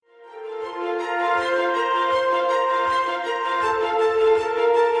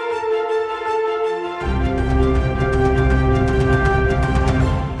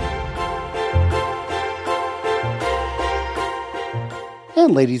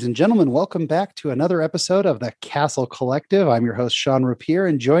And ladies and gentlemen, welcome back to another episode of the Castle Collective. I'm your host, Shawn Rapier,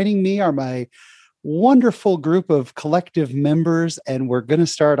 and joining me are my wonderful group of collective members. And we're going to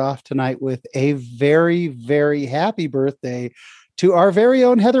start off tonight with a very, very happy birthday to our very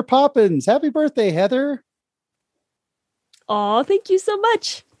own Heather Poppins. Happy birthday, Heather. Oh, thank you so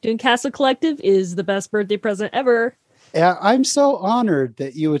much. Doing Castle Collective is the best birthday present ever. Yeah, I'm so honored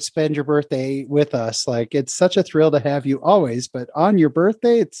that you would spend your birthday with us. Like, it's such a thrill to have you always, but on your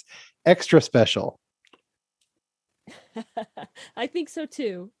birthday, it's extra special. I think so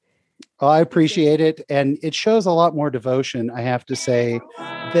too. Oh, I appreciate it. And it shows a lot more devotion, I have to say.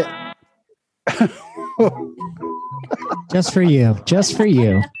 That Just for you. Just for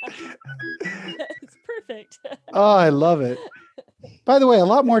you. It's perfect. Oh, I love it. By the way, a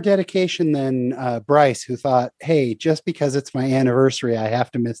lot more dedication than Bryce, who thought, hey, just because it's my anniversary, I have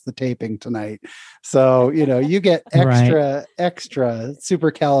to miss the taping tonight. So, you get extra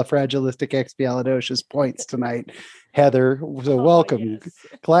supercalifragilisticexpialidocious points tonight, Heather. So welcome. Yes.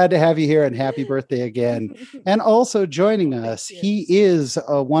 Glad to have you here and happy birthday again. And also joining us, he is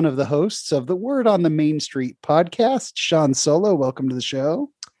one of the hosts of the Word on the Main Street podcast, Shawn Solo. Welcome to the show.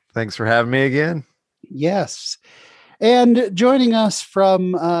 Thanks for having me again. Yes. And joining us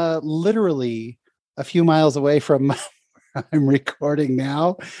from literally a few miles away from where I'm recording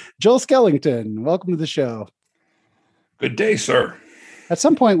now, Joel Skellington. Welcome to the show. Good day, sir. At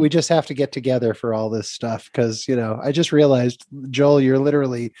some point, we just have to get together for all this stuff because, I just realized, Joel, you're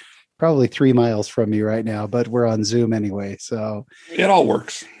literally probably 3 miles from me right now, but we're on Zoom anyway. So it all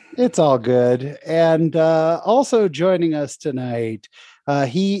works. It's all good. And also joining us tonight,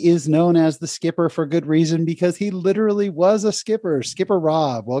 he is known as the Skipper for good reason because he literally was a skipper. Skipper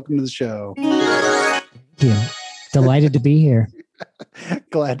Rob, welcome to the show. Thank you. Delighted to be here.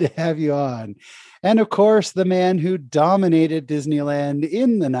 Glad to have you on. And of course, the man who dominated Disneyland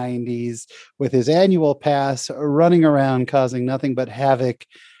in the 90s with his annual pass, running around causing nothing but havoc.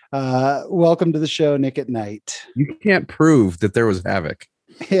 Welcome to the show, Nick at Night. You can't prove that there was havoc.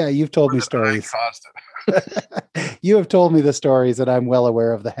 Yeah, you've told me stories. You have told me the stories that I'm well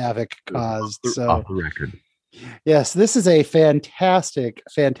aware of the havoc caused. So off the record. Yes, this is a fantastic,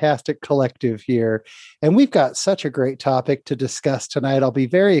 fantastic collective here. And we've got such a great topic to discuss tonight. I'll be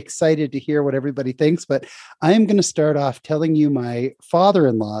very excited to hear what everybody thinks, but I am going to start off telling you my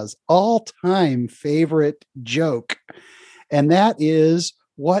father-in-law's all-time favorite joke. And that is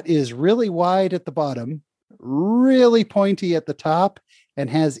what is really wide at the bottom, really pointy at the top, and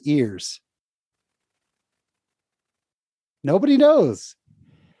has ears. Nobody knows.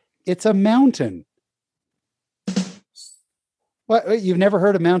 It's a mountain. What? You've never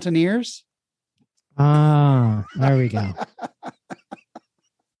heard of Mountain-ears? Ah, there we go.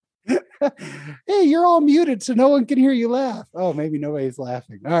 Hey, you're all muted, so no one can hear you laugh. Oh, maybe nobody's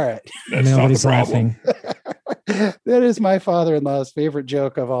laughing. All right. Nobody's laughing. That is my father-in-law's favorite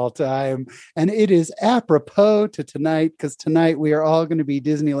joke of all time. And it is apropos to tonight, because tonight we are all going to be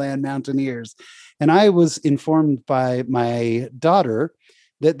Disneyland Mountain-ears. And I was informed by my daughter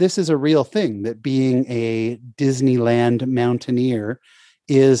that this is a real thing, that being a Disneyland Mountain-ear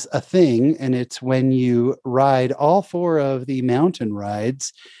is a thing. And it's when you ride all 4 of the mountain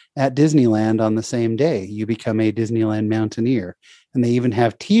rides at Disneyland on the same day, you become a Disneyland Mountain-ear. And they even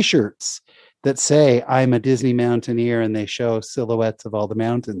have T-shirts that say, I'm a Disney Mountain-ear, and they show silhouettes of all the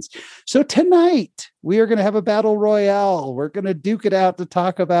mountains. So tonight, we are going to have a battle royale. We're going to duke it out to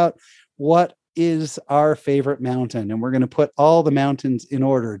talk about what is our favorite mountain. And we're going to put all the mountains in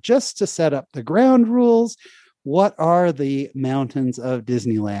order just to set up the ground rules. What are the mountains of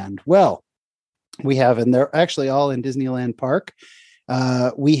Disneyland? Well, we have, and they're actually all in Disneyland Park.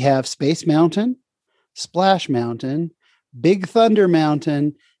 We have Space Mountain, Splash Mountain, Big Thunder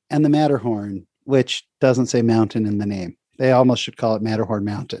Mountain, and the Matterhorn, which doesn't say mountain in the name. They almost should call it Matterhorn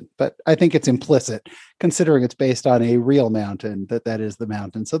Mountain, but I think it's implicit, considering it's based on a real mountain, that is the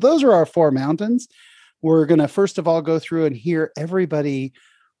mountain. So those are our 4 mountains. We're going to first of all go through and hear everybody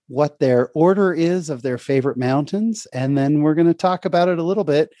what their order is of their favorite mountains, and then we're going to talk about it a little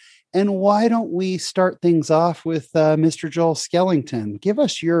bit. And why don't we start things off with Mr. Joel Skellington? Give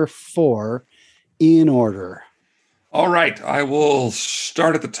us your 4 in order. All right. I will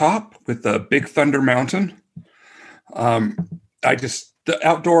start at the top with the Big Thunder Mountain. The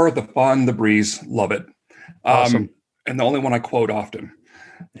outdoor, the fun, the breeze, love it. Awesome. And the only one I quote often.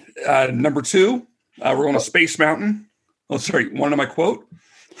 Number 2, we're going to Space Mountain. Oh, sorry. One of my quote.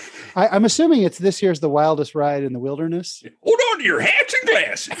 I'm assuming it's this year's The Wildest Ride in the Wilderness. Hold on to your hats and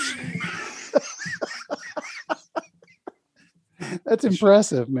glasses. That's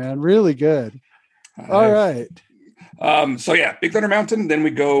impressive, man. Really good. All right. So yeah, Big Thunder Mountain. Then we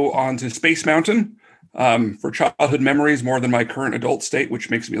go on to Space Mountain for childhood memories more than my current adult state, which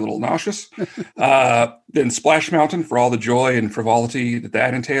makes me a little nauseous. Then Splash Mountain for all the joy and frivolity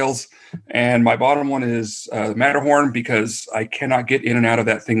that entails. And my bottom one is Matterhorn because I cannot get in and out of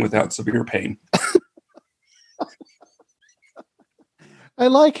that thing without severe pain. I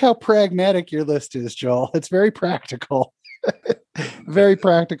like how pragmatic your list is, Joel. It's very practical. Very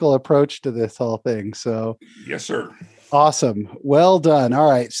practical approach to this whole thing. So, yes, sir. Awesome. Well done. All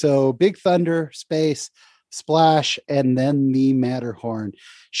right. So Big Thunder, Space, Splash, and then the Matterhorn.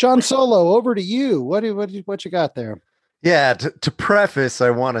 Shawn Solo, over to you. What you got there? Yeah, to preface, I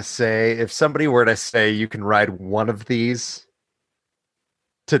want to say if somebody were to say you can ride one of these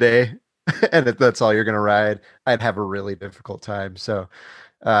today, and if that's all you're going to ride, I'd have a really difficult time. So,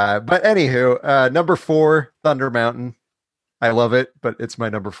 but anywho, number 4, Thunder Mountain. I love it, but it's my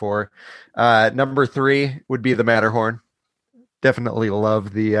number 4. Number 3 would be the Matterhorn. Definitely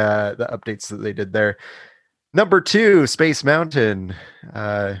love the updates that they did there. Number 2, Space Mountain.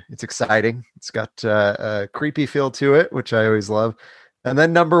 It's exciting. It's got a creepy feel to it, which I always love. And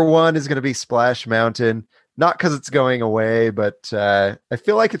then number 1 is going to be Splash Mountain. Not because it's going away, but I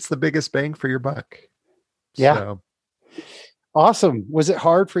feel like it's the biggest bang for your buck. Yeah. So. Awesome. Was it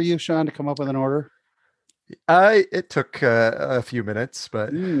hard for you, Shawn, to come up with an order? It took a few minutes,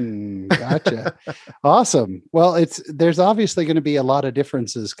 but gotcha. Awesome. Well, there's obviously going to be a lot of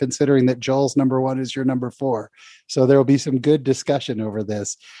differences considering that Joel's number 1 is your number 4. So there will be some good discussion over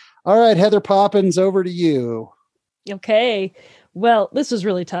this. All right, Heather Poppins, over to you. Okay. Well, this was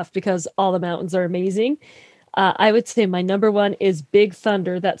really tough because all the mountains are amazing. I would say my number 1 is Big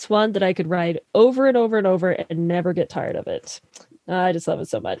Thunder. That's one that I could ride over and over and over and never get tired of it. I just love it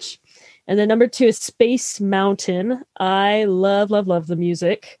so much. And then number 2 is Space Mountain. I love the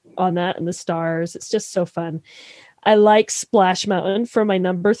music on that and the stars. It's just so fun. I like Splash Mountain for my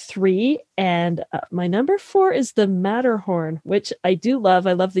number 3. And my number 4 is the Matterhorn, which I do love.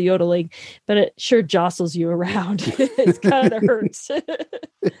 I love the yodeling, but it sure jostles you around. It kind of hurts.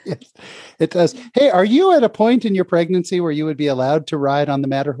 Yes, it does. Hey, are you at a point in your pregnancy where you would be allowed to ride on the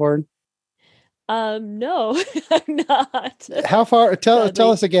Matterhorn? No, I'm not. How far?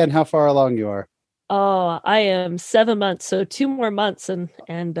 Tell us again how far along you are. Oh, I am 7 months, so 2 more months, and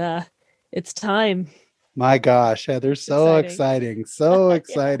it's time. My gosh, Heather, so exciting. So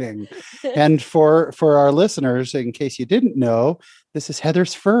exciting. And for our listeners, in case you didn't know, this is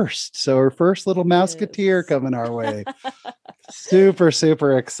Heather's first. So her first little Mouseketeer coming our way. Super,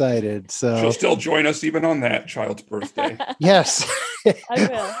 super excited. So she'll still join us even on that child's birthday. Yes. I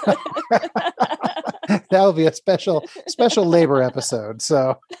will. That will be a special labor episode.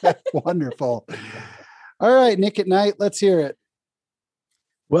 So wonderful. All right, Nick at Night, let's hear it.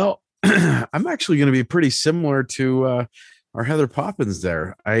 Well, I'm actually going to be pretty similar to our Heather Poppins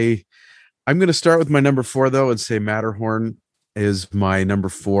there. I'm going to start with my number 4 though and say Matterhorn is my number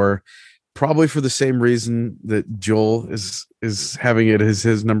 4, probably for the same reason that Joel is having it as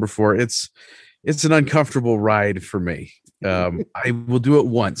his number 4. It's an uncomfortable ride for me. I will do it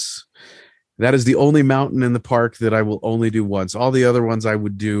once. That is the only mountain in the park that I will only do once. All the other ones I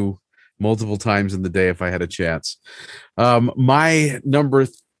would do multiple times in the day if I had a chance. My number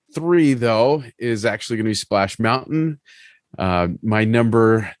 3 though is actually going to be Splash Mountain. My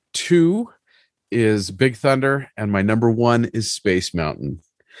number 2 is Big Thunder, and my number 1 is Space Mountain.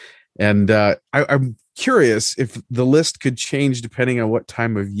 And I'm curious if the list could change depending on what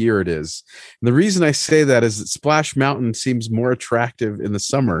time of year it is. And the reason I say that is that Splash Mountain seems more attractive in the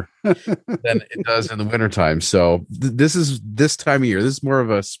summer than it does in the wintertime. So this is this time of year. This is more of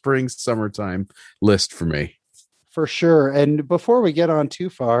a spring, summertime list for me. For sure. And before we get on too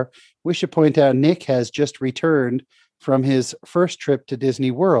far, we should point out Nick has just returned from his first trip to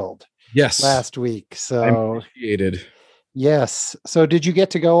Disney World. Yes. Last week. So I appreciated. Yes. So did you get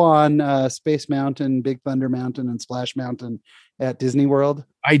to go on Space Mountain, Big Thunder Mountain, and Splash Mountain at Disney World?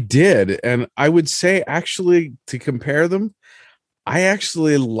 I did. And I would say actually to compare them, I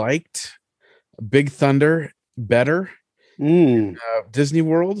actually liked Big Thunder better in Disney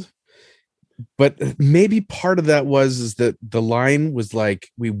World. But maybe part of that is that the line was like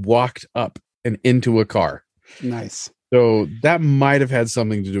we walked up and into a car. Nice. So that might have had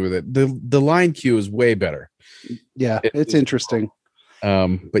something to do with it. The line queue is way better. Yeah, it's interesting.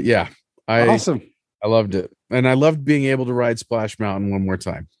 But yeah, awesome. I loved it. And I loved being able to ride Splash Mountain one more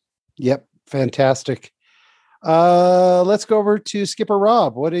time. Yep. Fantastic. Let's go over to Skipper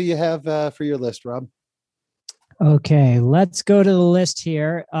Rob. What do you have for your list, Rob? Okay, let's go to the list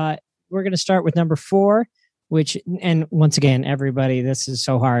here. We're going to start with number 4, which, and once again, everybody, this is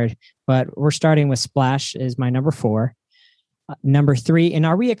so hard, but we're starting with Splash is my number 4. Number 3, and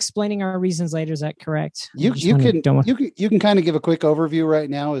are we explaining our reasons later? Is that correct? You can kind of give a quick overview right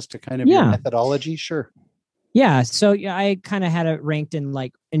now as to kind of your methodology. Sure. Yeah. So I kind of had it ranked in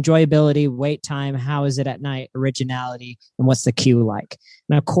like enjoyability, wait time, how is it at night, originality, and what's the queue like?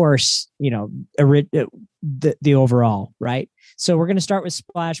 And of course, the overall, right? So we're going to start with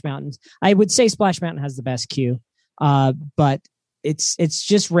Splash Mountain. I would say Splash Mountain has the best queue, but it's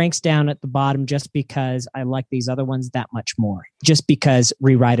just ranks down at the bottom just because I like these other ones that much more, just because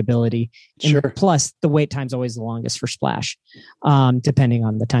rewritability. Sure. Plus the wait time's always the longest for Splash, depending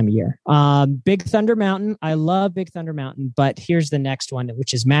on the time of year. Big Thunder Mountain. I love Big Thunder Mountain, but here's the next one,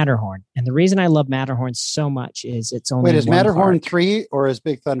 which is Matterhorn. And the reason I love Matterhorn so much is it's only is Matterhorn 3 or is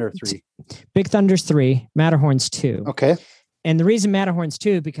Big Thunder 3? Big Thunder's 3, Matterhorn's 2. Okay. And the reason Matterhorn's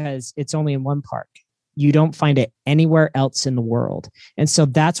 2 because it's only in one park. You don't find it anywhere else in the world. And so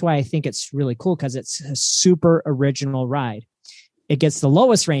that's why I think it's really cool, because it's a super original ride. It gets the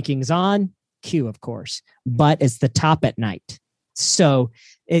lowest rankings on queue, of course, but it's the top at night. So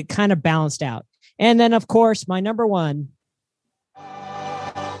it kind of balanced out. And then, of course, my number 1.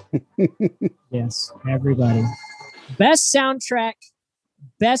 Yes, everybody. Best soundtrack,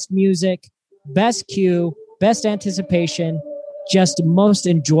 best music, best queue, best anticipation, just most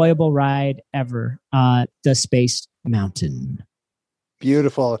enjoyable ride ever, the Space Mountain.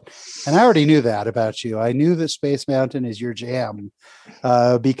 Beautiful. And I already knew that about you. I knew that Space Mountain is your jam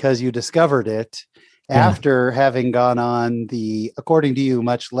because you discovered it after having gone on the, according to you,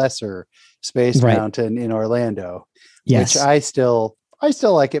 much lesser Space Mountain in Orlando. Yes. Which I still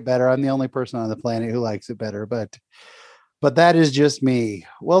like it better. I'm the only person on the planet who likes it better, but that is just me.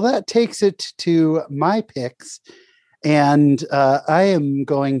 Well, that takes it to my picks. And I am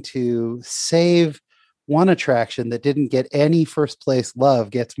going to save one attraction that didn't get any first place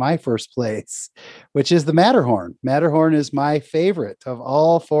love, gets my first place, which is the Matterhorn. Matterhorn is my favorite of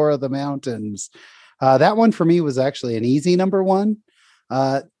all 4 of the mountains. That one for me was actually an easy number 1.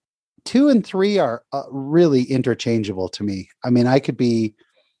 2 and 3 are really interchangeable to me. I mean, I could be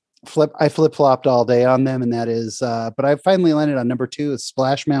flip-flopped all day on them, and that is, but I finally landed on number 2 is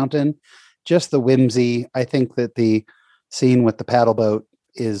Splash Mountain. Just the whimsy. I think that the scene with the paddle boat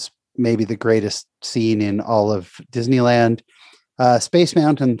is maybe the greatest scene in all of Disneyland. Space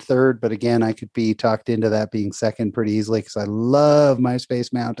Mountain 3rd, but again, I could be talked into that being 2nd pretty easily because I love my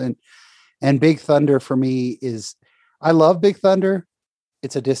Space Mountain. And Big Thunder for me is, I love Big Thunder.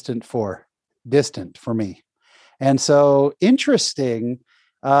 It's a distant for me. And so interesting.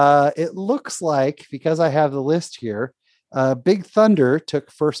 It looks like, because I have the list here, Big Thunder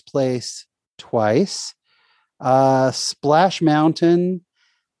took first place twice. Splash Mountain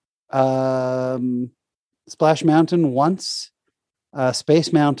once,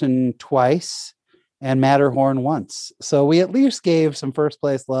 Space Mountain twice, and Matterhorn once. So we at least gave some first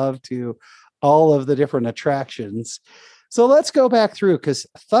place love to all of the different attractions. So let's go back through, because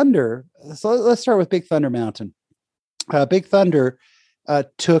Thunder. So let's start with Big Thunder Mountain. Big Thunder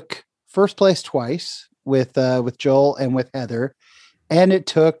took first place twice with Joel and with Heather. And it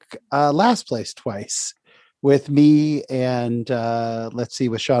took last place twice with me and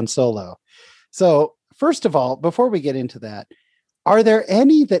with Shawn Solo. So first of all, before we get into that, are there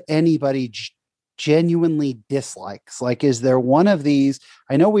any that anybody genuinely dislikes? Like, is there one of these?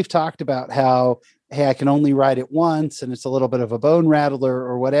 I know we've talked about how, hey, I can only ride it once and it's a little bit of a bone rattler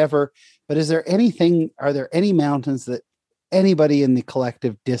or whatever. But are there any mountains that anybody in the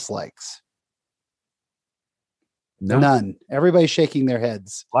collective dislikes? No. None. Everybody's shaking their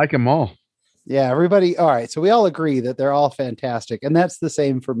heads. Like them all. Yeah, everybody. All right. So we all agree that they're all fantastic. And that's the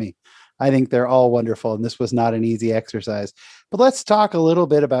same for me. I think they're all wonderful. And this was not an easy exercise. But let's talk a little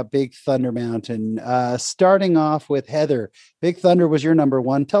bit about Big Thunder Mountain. Starting off with Heather. Big Thunder was your number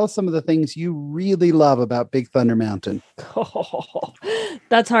 1. Tell us some of the things you really love about Big Thunder Mountain. Oh,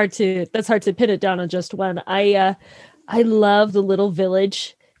 that's hard to pin it down on just one. I love the little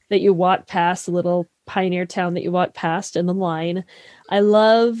village that you walk past, the little pioneer town that you walk past in the line. I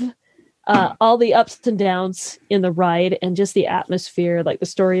love all the ups and downs in the ride and just the atmosphere, like the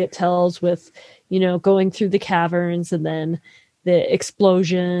story it tells with, going through the caverns and then the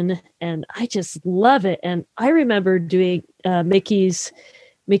explosion. And I just love it. And I remember doing Mickey's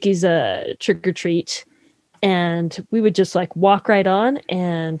trick or treat, and we would just like walk right on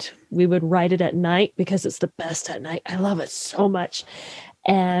and we would ride it at night because it's the best at night. I love it so much.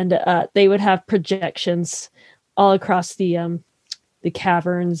 And they would have projections all across the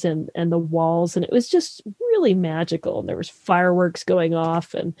caverns and the walls, and it was just really magical. And there was fireworks going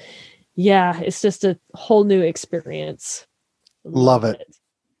off, and Yeah, it's just a whole new experience. Love it.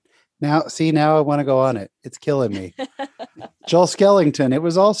 Now I want to go on it. It's killing me. Joel Skellington, it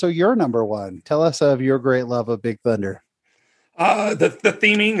was also your number one. Tell us of your great love of Big Thunder. The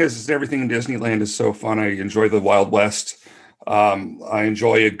theming is everything in Disneyland is so fun. I enjoy the Wild West. I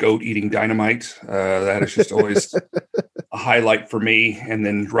enjoy a goat eating dynamite. That is just always a highlight for me. And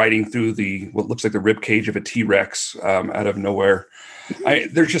then riding through what looks like the rib cage of a T-Rex out of nowhere.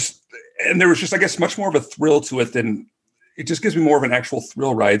 There was just, I guess, much more of a thrill to it than it just gives me more of an actual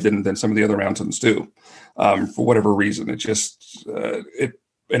thrill ride than some of the other mountains do. For whatever reason, it just it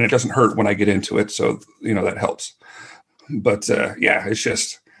doesn't hurt when I get into it. So that helps. But it's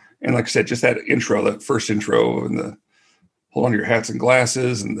just, and like I said, just that first intro, and the hold on to your hats and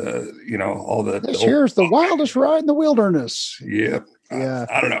glasses, and all the. Here's the wildest ride in the wilderness. Yeah. Yeah.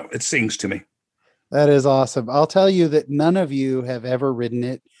 I don't know. It sings to me. That is awesome. I'll tell you that none of you have ever ridden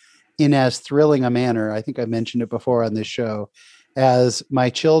it in as thrilling a manner. I think I mentioned it before on this show as my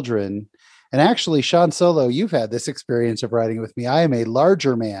children. And actually, Shawn Solo, you've had this experience of riding with me. I am a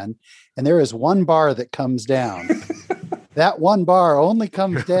larger man, and there is one bar that comes down. That one bar only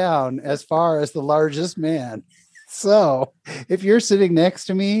comes down as far as the largest man. So if you're sitting next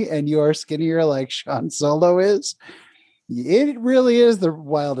to me and you are skinnier like Shawn Solo is, it really is the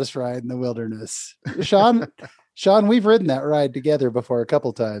wildest ride in the wilderness. Shawn, we've ridden that ride together before a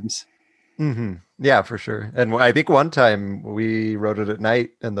couple times. Mm-hmm. Yeah, for sure. And I think one time we rode it at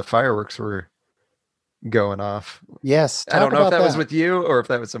night and the fireworks were going off. Yes. I don't know if that was with you or if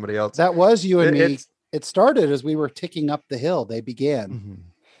that was somebody else. That was you and me. It started as we were ticking up the hill. They began. Mm-hmm.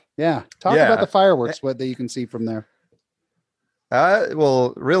 Yeah. Talk about the fireworks, what that you can see from there.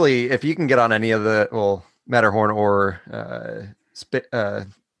 Well, really, if you can get on any of the, Matterhorn or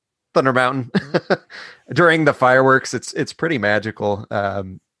Thunder Mountain during the fireworks, it's pretty magical.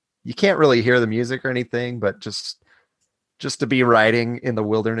 You can't really hear the music or anything, but just to be riding in the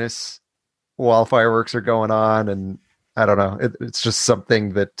wilderness while fireworks are going on, and I don't know, it's just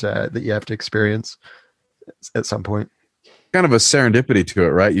something that you have to experience at some point. Kind of a serendipity to it,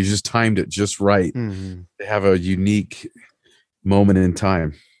 right? You just timed it just right. Mm-hmm. They have a unique moment in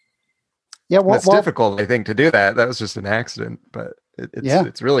time. Yeah, it's difficult, I think, to do that. That was just an accident, but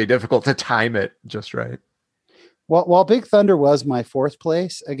it's really difficult to time it just right. While Big Thunder was my fourth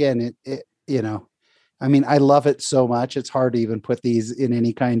place, again, I love it so much. It's hard to even put these in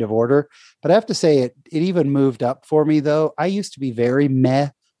any kind of order, but I have to say it even moved up for me though. I used to be very meh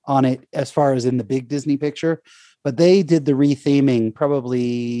on it as far as in the big Disney picture, but they did the retheming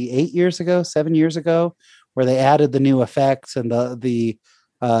probably 7 years ago, where they added the new effects and the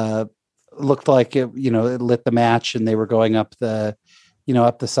looked like it lit the match and they were going up the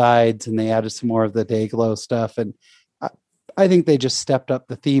sides, and they added some more of the day glow stuff. And I think they just stepped up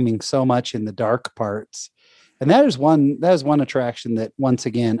the theming so much in the dark parts. And that is one attraction that, once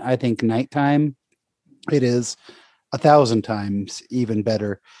again, I think nighttime, it is 1,000 times even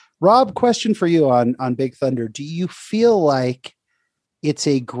better. Rob, question for you on Big Thunder. Do you feel like it's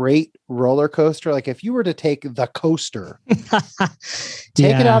a great roller coaster? Like if you were to take the coaster,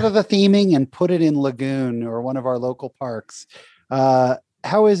 take it out of the theming and put it in Lagoon or one of our local parks,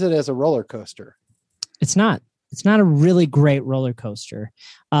 how is it as a roller coaster? It's not a really great roller coaster.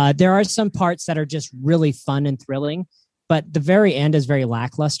 There are some parts that are just really fun and thrilling, but the very end is very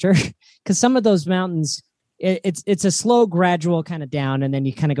lackluster because some of those mountains, it's a slow, gradual kind of down, and then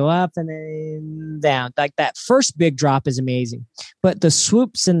you kind of go up and then down. Like that first big drop is amazing, but the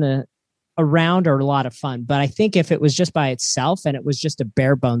swoops in the around are a lot of fun. But I think if it was just by itself and it was just a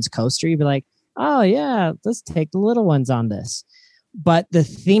bare bones coaster, you'd be like, oh yeah, let's take the little ones on this. But the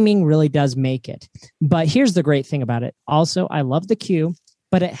theming really does make it. But here's the great thing about it. Also, I love the queue,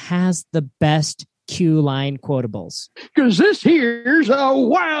 but it has the best queue line quotables. Because this here's the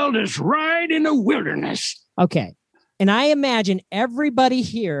wildest ride in the wilderness. Okay. And I imagine everybody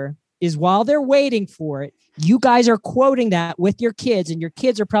here is, while they're waiting for it, you guys are quoting that with your kids, and your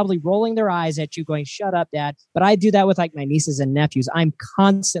kids are probably rolling their eyes at you going, shut up, Dad. But I do that with like my nieces and nephews. I'm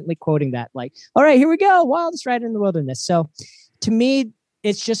constantly quoting that, like, all right, here we go. Wildest ride in the wilderness. So to me,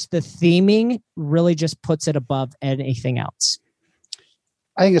 it's just the theming really just puts it above anything else.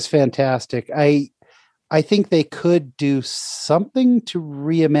 I think it's fantastic. I think they could do something to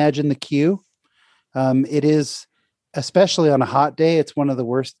reimagine the queue. It is, especially on a hot day, it's one of the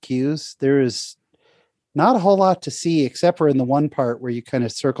worst queues. There is not a whole lot to see, except for in the one part where you kind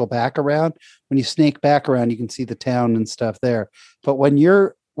of circle back around. When you snake back around, you can see the town and stuff there. But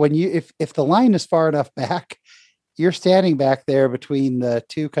if the line is far enough back, you're standing back there between the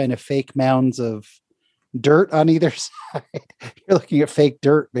two kind of fake mounds of dirt on either side. You're looking at fake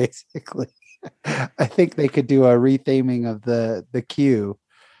dirt, basically. I think they could do a retheming of the queue.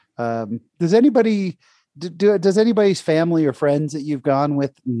 Does anybody's family or friends that you've gone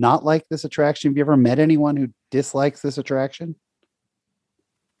with not like this attraction? Have you ever met anyone who dislikes this attraction?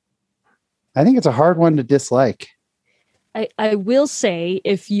 I think it's a hard one to dislike. I will say,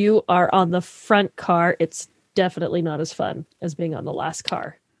 if you are on the front car, it's definitely not as fun as being on the last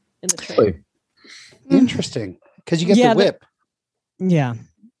car in the train. Interesting, because you get the whip.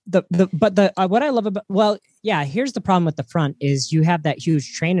 What I love about here's the problem with the front is you have that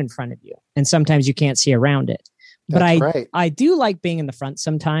huge train in front of you, and sometimes you can't see around it. But I do like being in the front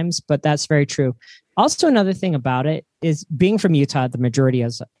sometimes, but that's very true. Also, another thing about it is being from Utah, the majority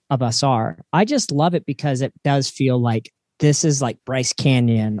of us are. I just love it because it does feel like this is like Bryce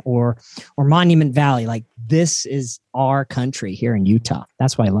Canyon or Monument Valley. Like this is our country here in Utah.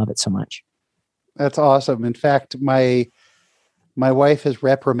 That's why I love it so much. That's awesome. In fact, my wife has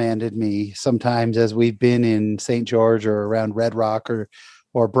reprimanded me sometimes as we've been in St. George or around Red Rock or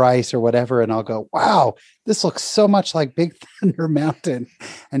Bryce or whatever. And I'll go, wow, this looks so much like Big Thunder Mountain.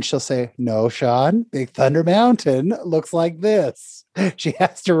 And she'll say, no, Shawn, Big Thunder Mountain looks like this. She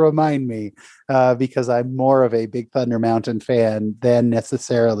has to remind me because I'm more of a Big Thunder Mountain fan than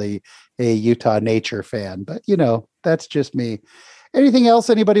necessarily a Utah nature fan. But, that's just me. Anything else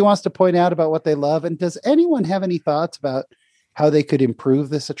anybody wants to point out about what they love? And does anyone have any thoughts about how they could improve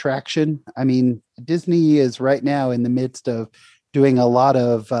this attraction? I mean, Disney is right now in the midst of doing a lot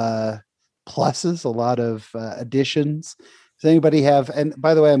of pluses, a lot of additions. Does anybody have, and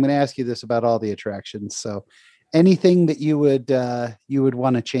by the way, I'm going to ask you this about all the attractions. So anything that you would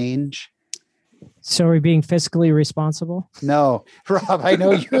want to change? So are we being fiscally responsible? No, Rob, I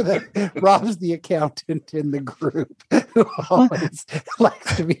know Rob's the accountant in the group who always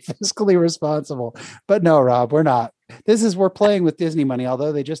likes to be fiscally responsible. But no, Rob, we're not. We're playing with Disney money,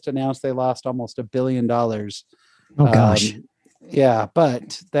 although they just announced they lost almost $1 billion. Oh gosh. Yeah,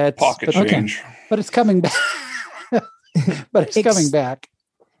 but that's pocket change. Okay. But it's coming back. Coming back.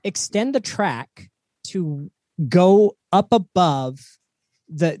 Extend the track to go up above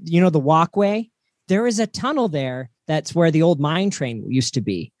the walkway. There is a tunnel there. That's where the old mine train used to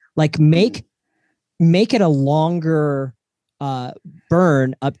be. Like make it a longer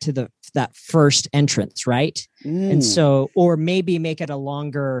burn up to that first entrance, right? And so, or maybe make it a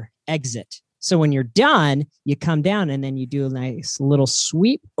longer exit. So when you're done, you come down and then you do a nice little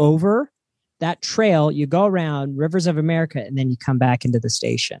sweep over that trail. You go around Rivers of America and then you come back into the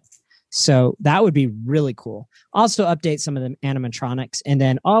station. So that would be really cool. Also update some of the animatronics, and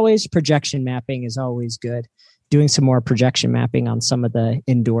then always projection mapping is always good. Doing some more projection mapping on some of the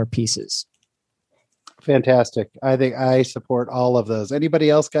indoor pieces. Fantastic. I think I support all of those. Anybody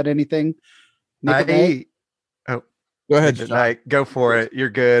else got anything? Go ahead. Go for it. You're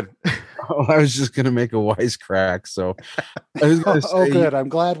good. I was just going to make a wisecrack. So I was going to say, good. I'm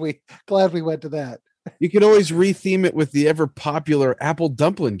glad we went to that. You can always retheme it with the ever popular Apple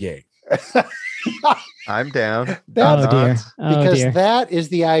Dumpling Gang. I'm down. Because that is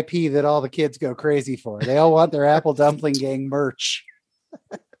the IP that all the kids go crazy for. They all want their Apple Dumpling Gang merch.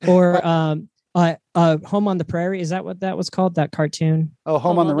 Or Home on the Prairie. Is that what that was called? That cartoon? Oh,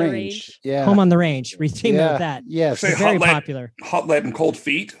 Home on the Range. Yeah. Home on the Range. Retheme it with that. Yes. Very popular. Hot Lead and Cold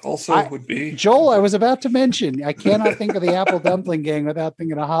Feet also would be. Joel, I was about to mention, I cannot think of the Apple Dumpling Gang without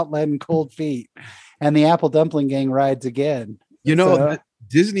thinking of Hot Lead and Cold Feet. And the Apple Dumpling Gang rides again.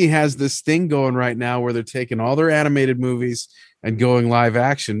 Disney has this thing going right now where they're taking all their animated movies and going live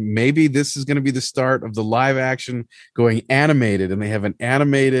action. Maybe this is going to be the start of the live action going animated, and they have an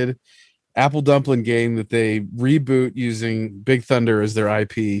animated Apple Dumpling Gang that they reboot using Big Thunder as their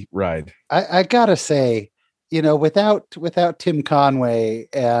IP ride. I gotta say, without Tim Conway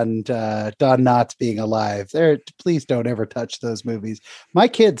and Don Knotts being alive, please don't ever touch those movies. My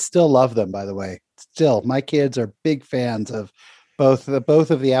kids still love them, by the way. Still, my kids are big fans of both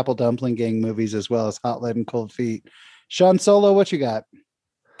of the Apple Dumpling Gang movies as well as Hot Lead and Cold Feet. Shawn Solo, what you got?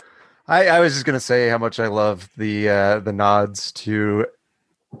 I was just going to say how much I love the nods to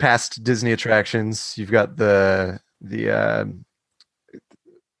past Disney attractions. You've got the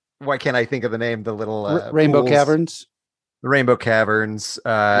why can't I think of the name? The little Rainbow pools. Caverns. The Rainbow Caverns,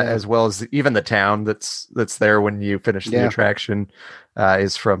 as well as even the town that's there when you finish the attraction,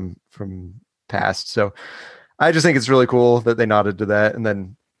 is from past. So I just think it's really cool that they nodded to that, and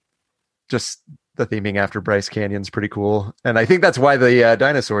then just the theming after Bryce Canyon's pretty cool. And I think that's why the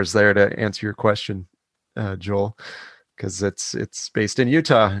dinosaur's there, to answer your question, Joel, because it's based in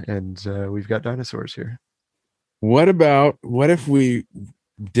Utah, and we've got dinosaurs here. What if we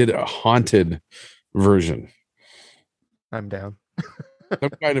did a haunted version. I'm down.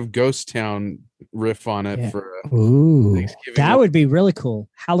 Some kind of ghost town riff on it Yeah. for Ooh, Thanksgiving. that would be really cool.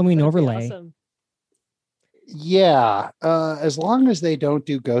 Halloween That'd be overlay. awesome. Yeah, as long as they don't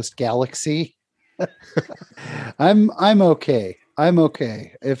do Ghost Galaxy, I'm okay. I'm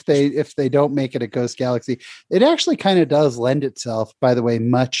okay if they don't make it a Ghost Galaxy. It actually kind of does lend itself, by the way,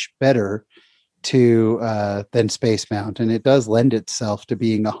 much better to than Space Mountain. It does lend itself to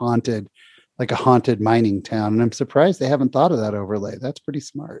being a haunted mining town, and I'm surprised they haven't thought of that overlay. That's pretty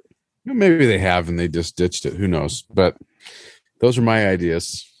smart. Maybe they have and they just ditched it. Who knows? But those are my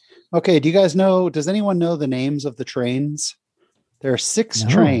ideas. Okay, does anyone know the names of the trains? There are 6 No.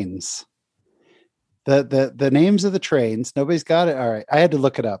 trains. The names of the trains, nobody's got it. All right, I had to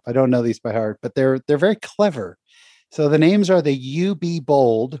look it up. I don't know these by heart, but they're very clever. So the names are the U Be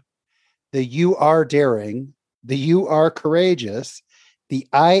Bold, the You Are Daring, the You Are Courageous, the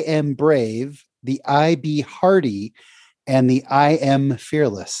I Am Brave, the I Be Hardy, and the I Am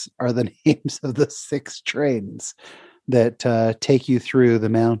Fearless are the names of the 6 trains that take you through the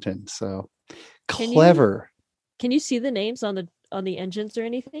mountain. So clever. Can you see the names on the engines or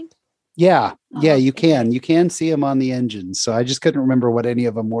anything? Yeah, Oh, you can. okay. You can see them on the engines. So I just couldn't remember what any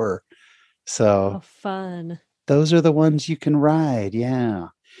of them were. So Oh, fun. those are the ones you can ride. Yeah.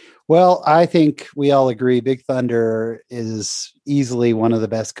 Well, I think we all agree Big Thunder is easily one of the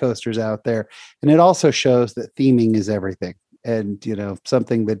best coasters out there. And it also shows that theming is everything. And,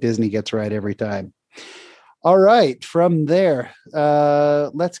 something that Disney gets right every time. All right. From there,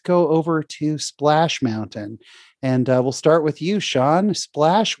 let's go over to Splash Mountain. And we'll start with you, Shawn.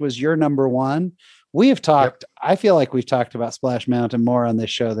 Splash was your number one. We have talked, I feel like we've talked about Splash Mountain more on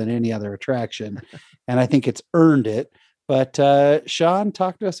this show than any other attraction. And I think it's earned it. But Shawn,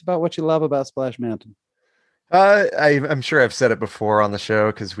 talk to us about what you love about Splash Mountain. I'm sure I've said it before on the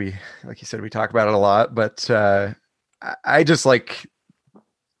show because like you said, we talk about it a lot. But I just like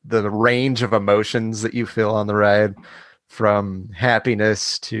the range of emotions that you feel on the ride, from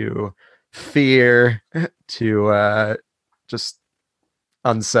happiness to fear to just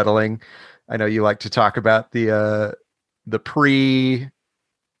unsettling. I know you like to talk about the pre-hill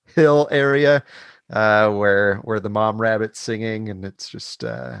area where the mom rabbit's singing, and it's just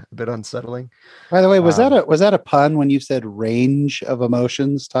a bit unsettling. By the way, was that a pun when you said range of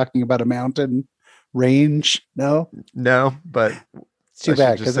emotions, talking about a mountain range? No, but it's too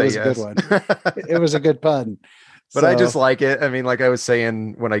bad because it was a good one. It was a good pun. But I just like it. I mean, like I was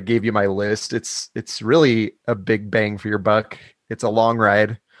saying when I gave you my list, it's really a big bang for your buck. It's a long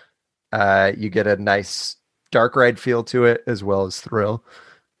ride. You get a nice dark ride feel to it as well as thrill.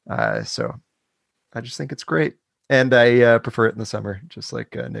 So I just think it's great. And I prefer it in the summer, just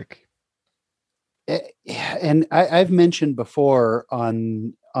like Nick. And I've mentioned before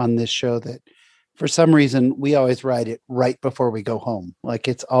on this show that for some reason we always ride it right before we go home. Like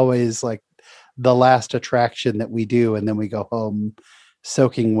it's always like the last attraction that we do, and then we go home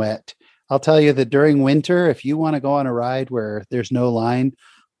soaking wet. I'll tell you that during winter, if you want to go on a ride where there's no line,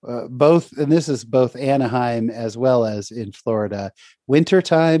 and this is both Anaheim as well as in Florida,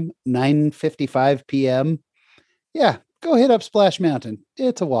 wintertime, 9:55 p.m. Yeah, go hit up Splash Mountain.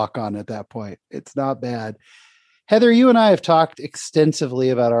 It's a walk on at that point. It's not bad. Heather, you and I have talked extensively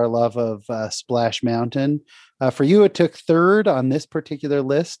about our love of Splash Mountain. For you, it took third on this particular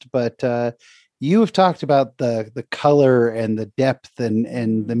list, but you have talked about the color and the depth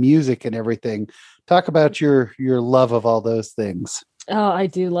and the music and everything. Talk about your love of all those things. Oh, I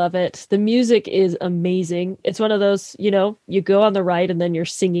do love it. The music is amazing. It's one of those, you go on the ride and then you're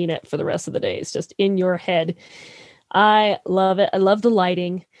singing it for the rest of the day. It's just in your head. I love it. I love the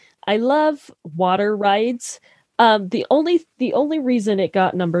lighting. I love water rides. The only reason it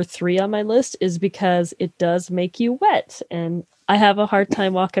got number 3 on my list is because it does make you wet, and I have a hard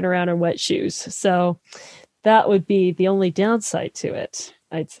time walking around in wet shoes. So that would be the only downside to it,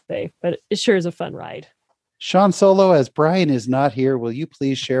 I'd say. But it sure is a fun ride. Shawn Solo, as Brian is not here, will you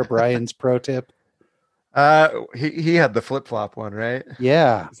please share Brian's pro tip? He had the flip-flop one, right?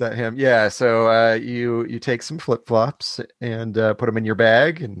 Yeah. Is that him? Yeah. So you take some flip-flops and put them in your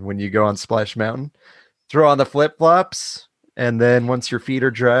bag, and when you go on Splash Mountain, throw on the flip-flops, and then once your feet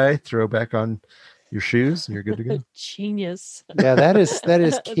are dry, throw back on your shoes, and you're good to go. Genius. Yeah, that is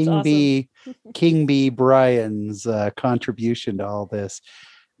King awesome. B Brian's contribution to all this.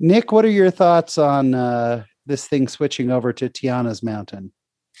 Nick, what are your thoughts on this thing switching over to Tiana's Mountain?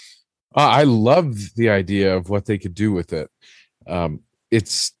 I love the idea of what they could do with it.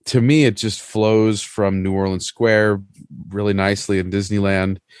 It's, to me, it just flows from New Orleans Square really nicely in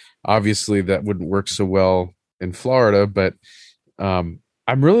Disneyland. Obviously, that wouldn't work so well in Florida, but I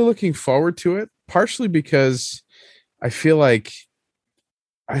I'm really looking forward to it, partially because I feel like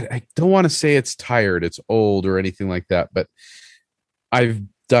I don't want to say it's tired, it's old or anything like that, but I've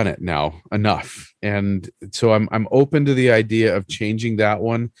done it now enough. And so I'm open to the idea of changing that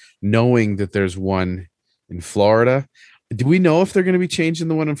one, knowing that there's one in Florida. Do we know if they're going to be changing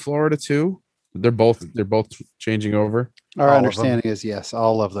the one in Florida too? They're both changing over. Our All of understanding is yes,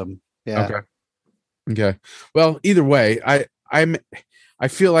 all of them. Yeah. Okay. Well, either way, I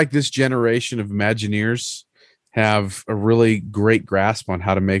feel like this generation of Imagineers have a really great grasp on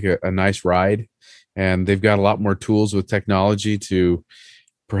how to make a nice ride, and they've got a lot more tools with technology to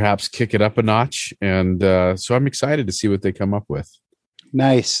perhaps kick it up a notch. And so I'm excited to see what they come up with.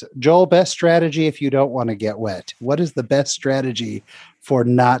 Nice. Joel, best strategy if you don't want to get wet. What is the best strategy for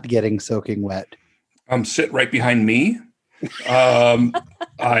not getting soaking wet? Sit right behind me. I'm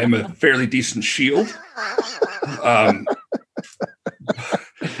a fairly decent shield.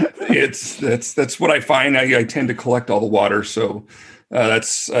 That's what I find. I tend to collect all the water, so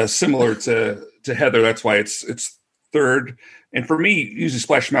that's similar to Heather. That's why it's third. And for me, usually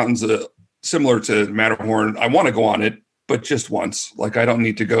Splash Mountain's similar to Matterhorn. I want to go on it, but just once. Like, I don't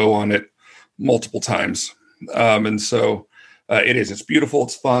need to go on it multiple times. And so it is. It's beautiful.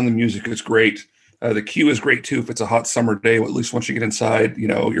 It's fun. The music is great. The queue is great too. If it's a hot summer day, at least once you get inside,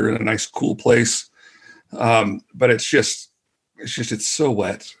 you're in a nice, cool place. But it's so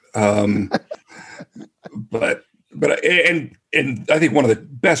wet. But I think one of the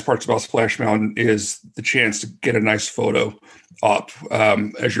best parts about Splash Mountain is the chance to get a nice photo op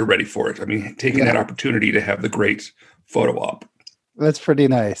as you're ready for it. I mean, taking that opportunity to have the great photo op. That's pretty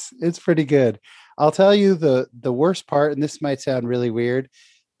nice. It's pretty good. I'll tell you the worst part, and this might sound really weird,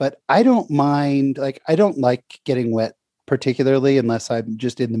 but I don't mind. Like, I don't like getting wet particularly unless I'm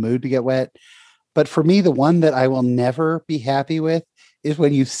just in the mood to get wet. But for me, the one that I will never be happy with is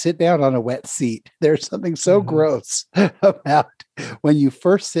when you sit down on a wet seat. There's something so gross about when you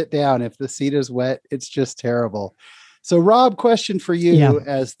first sit down. If the seat is wet, it's just terrible. So, Rob, question for you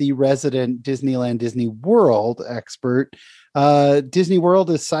as the resident Disneyland Disney World expert. Disney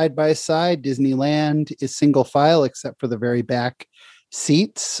World is side by side. Disneyland is single file, except for the very back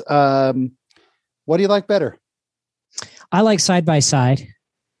seats. What do you like better? I like side by side.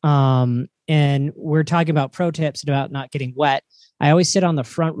 And we're talking about pro tips about not getting wet. I always sit on the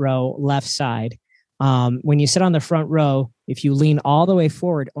front row, left side. When you sit on the front row, if you lean all the way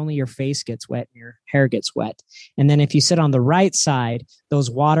forward, only your face gets wet and your hair gets wet. And then if you sit on the right side, those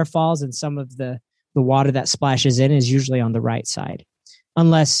waterfalls and some of the water that splashes in is usually on the right side,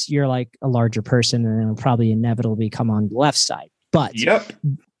 unless you're like a larger person, and it'll probably inevitably come on the left side. But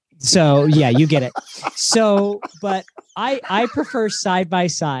so yeah, you get it. So, but I prefer side by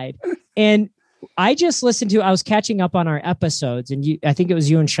side. And I just listened to, I was catching up on our episodes, and I think it was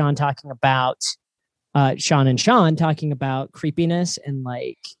you and Shawn talking about, Shawn talking about creepiness and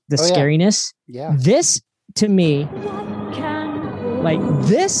like the scariness. Yeah. This to me, like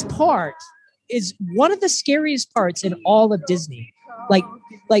this part is one of the scariest parts in all of Disney. Like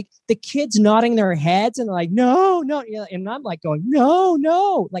the kids nodding their heads and like, no, and I'm like going,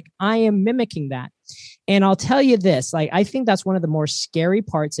 no, like I am mimicking that. And I'll tell you this, like, I think that's one of the more scary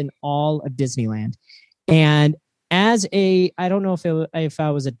parts in all of Disneyland. And as I don't know if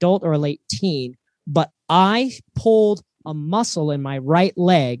I was adult or a late teen, but I pulled a muscle in my right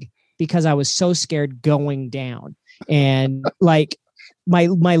leg because I was so scared going down. And like my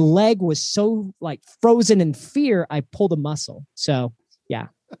leg was so like frozen in fear, I pulled a muscle. So yeah,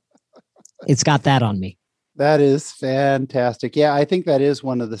 it's got that on me. That is fantastic. Yeah, I think that is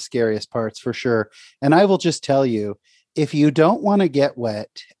one of the scariest parts for sure. And I will just tell you, if you don't want to get wet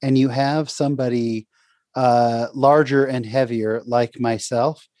and you have somebody larger and heavier like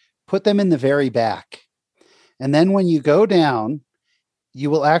myself, put them in the very back. And then when you go down, you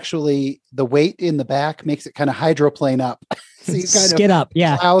will actually, the weight in the back makes it kind of hydroplane up. So you kind skid up,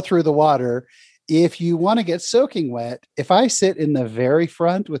 plow through the water. If you want to get soaking wet, if I sit in the very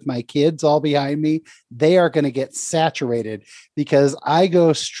front with my kids all behind me, they are going to get saturated because I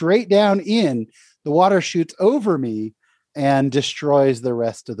go straight down in, the water shoots over me and destroys the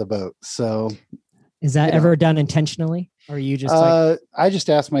rest of the boat. So is that ever done intentionally? Or are you just like... I just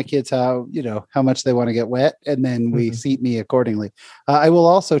ask my kids how much they want to get wet, and then we seat me accordingly. I will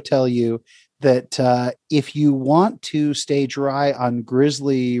also tell you that if you want to stay dry on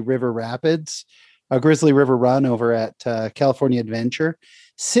Grizzly River Rapids, Grizzly River Run over at California Adventure,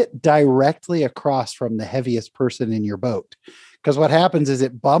 sit directly across from the heaviest person in your boat. Because what happens is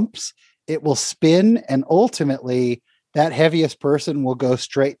it bumps, it will spin, and ultimately that heaviest person will go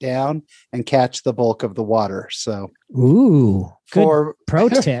straight down and catch the bulk of the water. So, Ooh, good for pro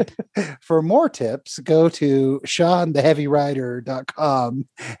tip. for more tips, go to ShawnTheHeavyRider.com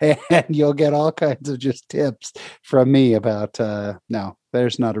and you'll get all kinds of just tips from me about no,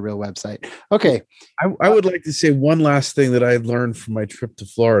 there's not a real website. Okay. I would like to say one last thing that I learned from my trip to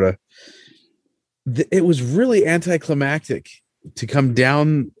Florida. It was really anticlimactic to come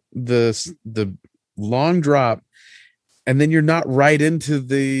down the long drop, and then you're not right into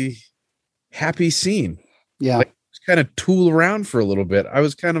the happy scene. Yeah. Like, kind of tool around for a little bit. I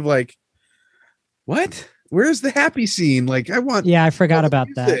was kind of like, what? Where's the happy scene? Like, I forgot about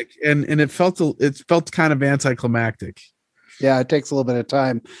that. And it felt kind of anticlimactic. Yeah, it takes a little bit of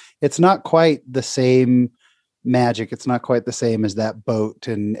time. It's not quite the same magic. It's not quite the same as that boat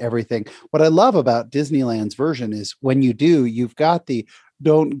and everything. What I love about Disneyland's version is when you do, you've got the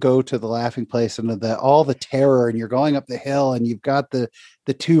don't go to the laughing place and all the terror, and you're going up the hill and you've got the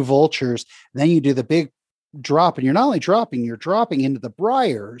two vultures. Then you do the big drop, and you're not only dropping, you're dropping into the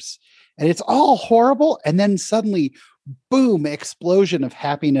briars, and it's all horrible. And then suddenly, boom, explosion of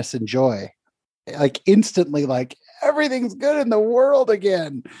happiness and joy. Like instantly, like everything's good in the world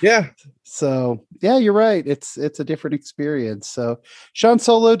again. Yeah. So yeah, you're right. It's a different experience. So Shawn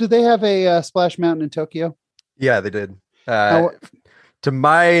Solo, do they have a Splash Mountain in Tokyo? Yeah, they did. To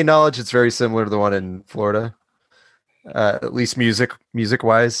my knowledge, it's very similar to the one in Florida, at least music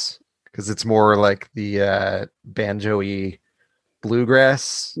wise, because it's more like the banjo-y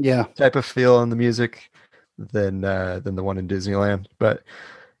bluegrass type of feel in the music than the one in Disneyland. But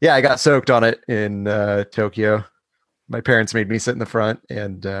yeah, I got soaked on it in Tokyo. My parents made me sit in the front,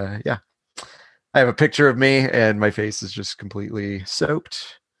 and I have a picture of me, and my face is just completely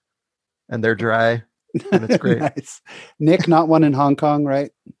soaked, and they're dry. And it's great. Nice. Nick, not one in Hong Kong,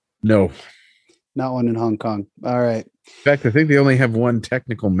 right? No. Not one in Hong Kong. All right. In fact, I think they only have one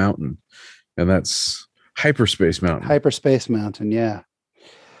technical mountain, and that's Hyperspace Mountain. Hyperspace Mountain, yeah.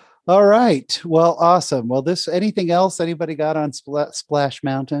 All right. Well, awesome. Well, anything else anybody got on Splash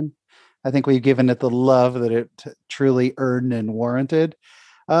Mountain? I think we've given it the love that it truly earned and warranted.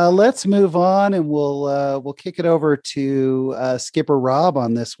 Let's move on, and we'll kick it over to Skipper Rob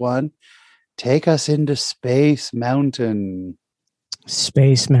on this one. Take us into Space Mountain.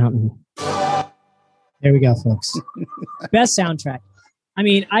 Space Mountain. There we go, folks. Best soundtrack. I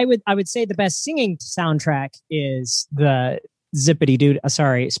mean, I would say the best singing soundtrack is the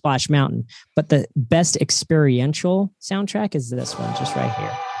Splash Mountain. But the best experiential soundtrack is this one, just right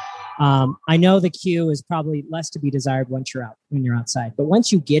here. I know the queue is probably less to be desired when you're outside, but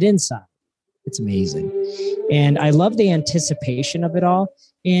once you get inside, it's amazing. And I love the anticipation of it all.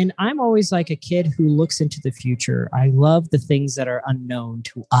 And I'm always like a kid who looks into the future. I love the things that are unknown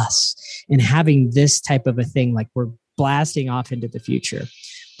to us, and having this type of a thing, like we're blasting off into the future.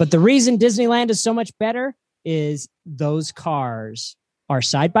 But the reason Disneyland is so much better is those cars are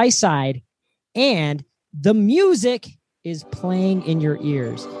side by side, and the music is playing in your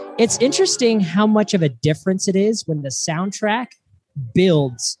ears. It's interesting how much of a difference it is when the soundtrack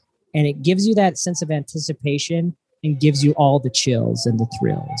builds and it gives you that sense of anticipation and gives you all the chills and the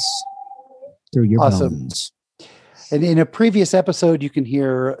thrills through your bones. And in a previous episode, you can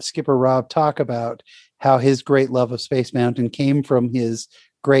hear Skipper Rob talk about how his great love of Space Mountain came from his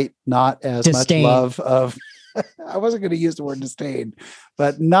great not as disdain. Much love of I wasn't going to use the word disdain,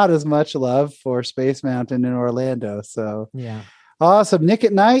 but not as much love for Space Mountain in Orlando. So yeah. Awesome. Nick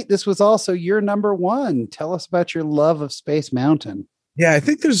at Night, this was also your number one. Tell us about your love of Space Mountain. Yeah, I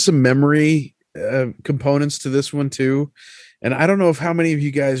think there's some memory components to this one too. And I don't know if how many of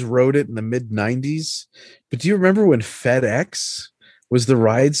you guys rode it in the mid 90s, but do you remember when FedEx was the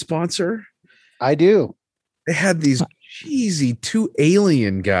ride sponsor? I do. They had these cheesy two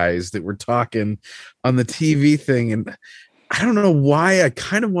alien guys that were talking on the TV thing. And I don't know why I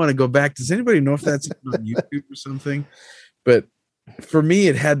kind of want to go back. Does anybody know if that's on YouTube or something? But for me,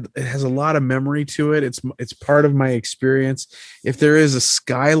 it has a lot of memory to it. It's part of my experience. If there is a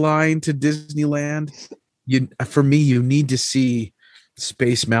skyline to Disneyland, for me, you need to see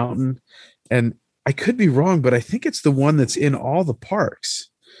Space Mountain. And I could be wrong, but I think it's the one that's in all the parks.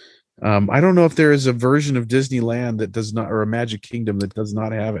 I don't know if there is a version of Disneyland that does not, or a Magic Kingdom that does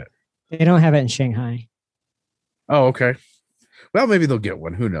not have it. They don't have it in Shanghai. Oh, okay. Well, maybe they'll get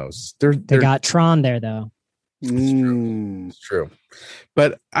one. Who knows? They got Tron there, though. It's true.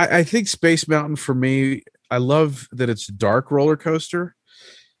 But I think Space Mountain, for me, I love that it's a dark roller coaster.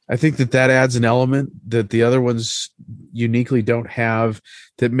 I think that adds an element that the other ones uniquely don't have,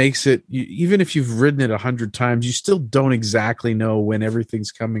 that makes it, even if you've ridden it 100 times, you still don't exactly know when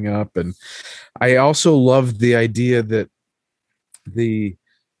everything's coming up. And I also love the idea that the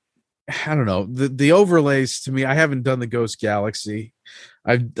overlays, to me, I haven't done the Ghost Galaxy.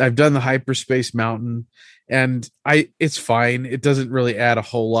 I've done the Hyperspace Mountain, and it's fine. It doesn't really add a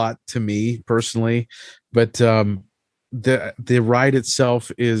whole lot to me personally, but the ride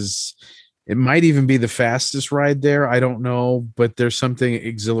itself it might even be the fastest ride there. I don't know, but there's something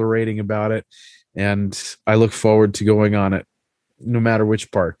exhilarating about it, and I look forward to going on it no matter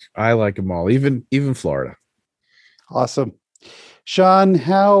which park. I like them all, even Florida. Awesome. Shawn,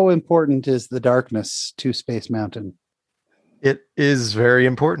 how important is the darkness to Space Mountain? It is very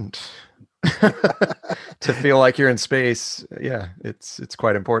important. To feel like you're in space. Yeah, it's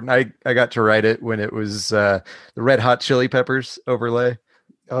quite important. I got to ride it when it was the Red Hot Chili Peppers overlay.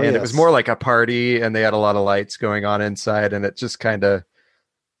 Oh, and yes. It was more like a party, and they had a lot of lights going on inside, and it just kind of,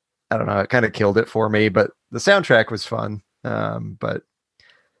 I don't know, it kind of killed it for me. But the soundtrack was fun. But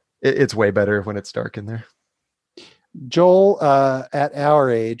it's way better when it's dark in there. Joel, at our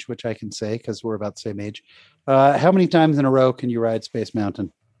age, which I can say because we're about the same age, how many times in a row can you ride Space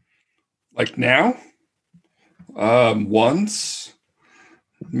Mountain? Like now? Once,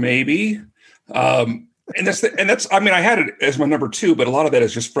 maybe. And that's I mean, I had it as my number 2, but a lot of that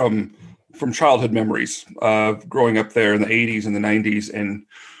is just from childhood memories of growing up there in the 80s and the 90s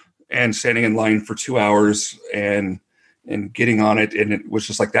and standing in line for 2 hours and getting on it. And it was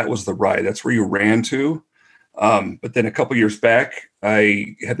just like, that was the ride. That's where you ran to. But then a couple years back,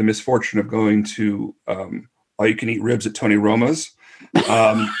 I had the misfortune of going to all you can eat ribs at Tony Roma's,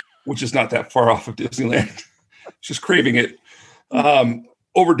 which is not that far off of Disneyland. Just craving it.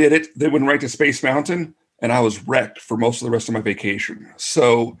 Overdid it. They went right to Space Mountain, and I was wrecked for most of the rest of my vacation.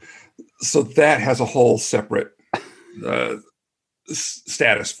 So that has a whole separate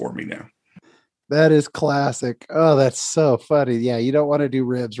status for me now. That is classic. Oh, that's so funny. Yeah, you don't want to do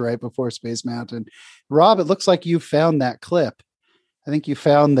ribs right before Space Mountain. Rob, it looks like you found that clip. I think you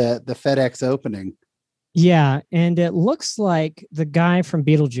found the FedEx opening. Yeah, and it looks like the guy from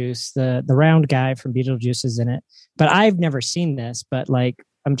Beetlejuice, the round guy from Beetlejuice, is in it. But I've never seen this, but like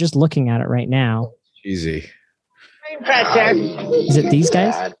I'm just looking at it right now. Easy. Is it these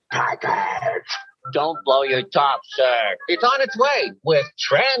guys? Don't blow your top, sir. It's on its way with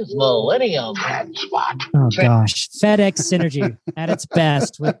Trans-Millennium. Oh gosh, FedEx synergy at its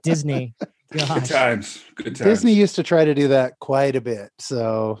best with Disney. Gosh. Good times. Disney used to try to do that quite a bit.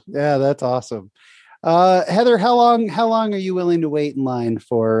 So yeah, that's awesome. Heather, how long are you willing to wait in line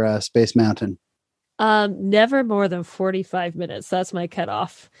for Space Mountain? Never more than 45 minutes. That's my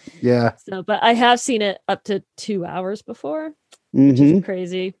cutoff. Yeah. So, but I have seen it up to 2 hours before, which is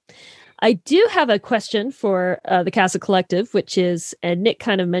crazy. I do have a question for the Castle Collective, which is, and Nick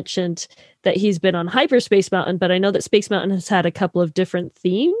kind of mentioned that he's been on Hyperspace Mountain, but I know that Space Mountain has had a couple of different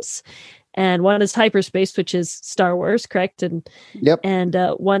themes. And one is hyperspace, which is Star Wars, correct? And yep. And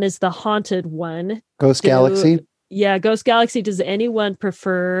one is the haunted one, Ghost Galaxy. Yeah, Ghost Galaxy. Does anyone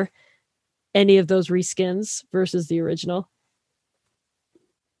prefer any of those reskins versus the original?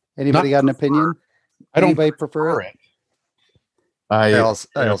 Anybody got an opinion? Anybody prefer it? I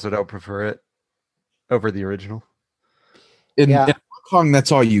also don't prefer it over the original. In Hong Kong,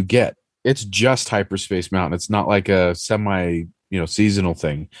 that's all you get. It's just Hyperspace Mountain. It's not like a semi seasonal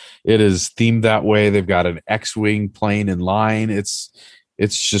thing. It is themed that way. They've got an X-wing plane in line. It's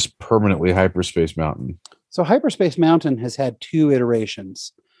just permanently Hyperspace Mountain. So Hyperspace Mountain has had 2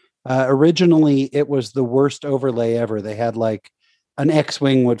 iterations. Originally, it was the worst overlay ever. They had like an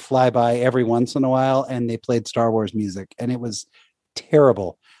X-wing would fly by every once in a while, and they played Star Wars music, and it was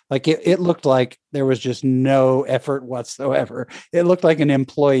terrible. Like it looked like there was just no effort whatsoever. It looked like an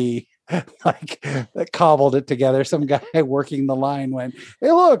employee like that cobbled it together. Some guy working the line went,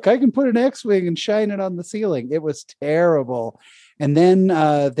 "Hey, look, I can put an X-wing and shine it on the ceiling." It was terrible. And then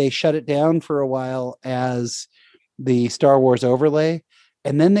they shut it down for a while as the Star Wars overlay.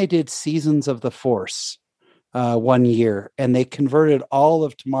 And then they did Seasons of the Force one year, and they converted all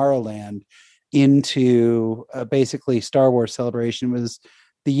of Tomorrowland into basically Star Wars Celebration. It was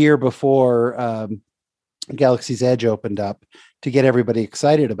the year before Galaxy's Edge opened up to get everybody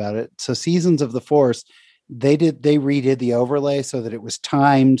excited about it. So Seasons of the Force, they redid the overlay so that it was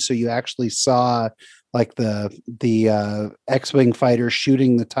timed. So you actually saw like the X-wing fighter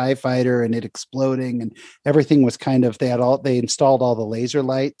shooting the TIE fighter and it exploding, and everything was kind of, they installed all the laser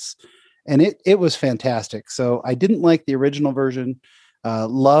lights, and it was fantastic. So I didn't like the original version,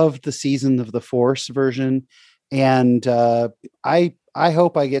 loved the Season of the Force version. And I I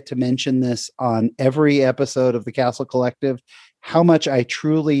hope I get to mention this on every episode of the Castle Collective, how much I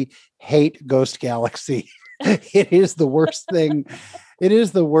truly hate Ghost Galaxy. It is the worst thing. It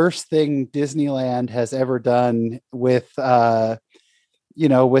is the worst thing Disneyland has ever done with, with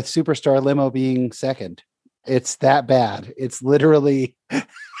Superstar Limo being second. It's that bad. It's literally,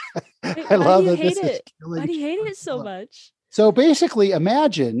 I love that this is killing. Why do you hate it so much? So basically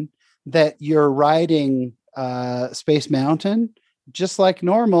imagine that you're riding Space Mountain just like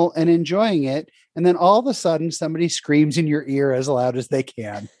normal and enjoying it. And then all of a sudden somebody screams in your ear as loud as they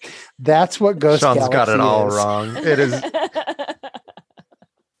can. That's what Ghost Sean's Galaxy got it all is. wrong. It is.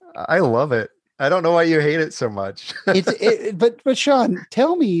 I love it. I don't know why you hate it so much. But Shawn,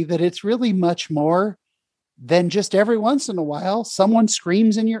 tell me that it's really much more than just every once in a while someone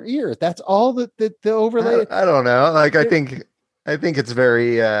screams in your ear. That's all that the overlay. I don't know. Like I think it's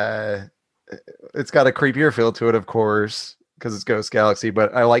very it's got a creepier feel to it, of course, because it's Ghost Galaxy,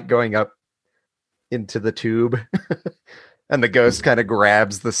 but I like going up into the tube and the ghost kind of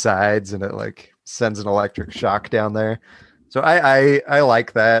grabs the sides and it like sends an electric shock down there. So I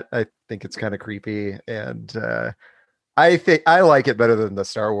like that. I think it's kind of creepy, and I think I like it better than the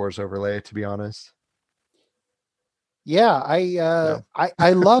Star Wars overlay, to be honest. Yeah,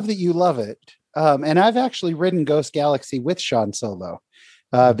 I love that you love it. And I've actually ridden Ghost Galaxy with Shawn Solo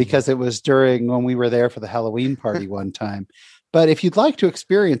because it was during when we were there for the Halloween party one time. But if you'd like to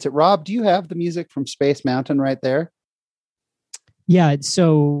experience it, Rob, do you have the music from Space Mountain right there? Yeah.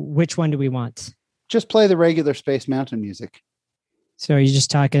 So which one do we want? Just play the regular Space Mountain music. So are you just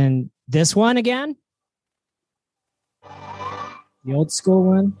talking this one again? The old school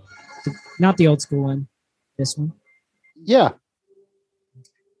one? Not the old school one. This one? Yeah.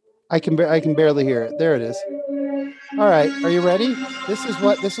 I can barely hear it. There it is. All right. Are you ready? This is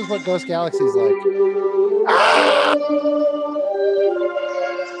what Ghost Galaxy is like.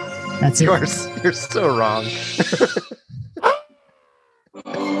 That's it. You're so wrong.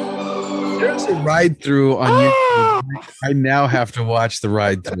 There's a ride through on YouTube. I now have to watch the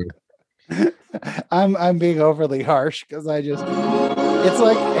ride through. I'm being overly harsh because it's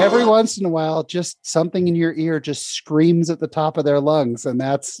like every once in a while, just something in your ear just screams at the top of their lungs, and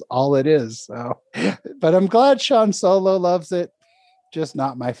that's all it is. So, but I'm glad Shawn Solo loves it. Just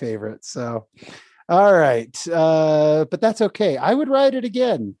not my favorite. So, all right. But that's okay. I would ride it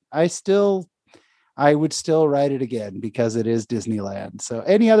again. I would still ride it again because it is Disneyland. So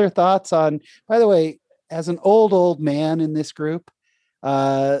any other thoughts on, by the way, as an old man in this group,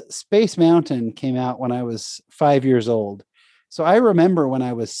 Space Mountain came out when I was 5 years old. So I remember when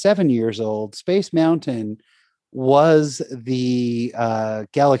I was 7 years old, Space Mountain was the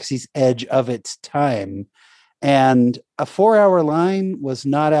Galaxy's Edge of its time. And a 4-hour line was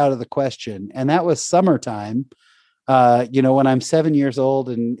not out of the question. And that was summertime. When I'm 7 years old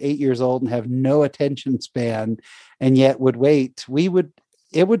and 8 years old and have no attention span and yet would wait, you'd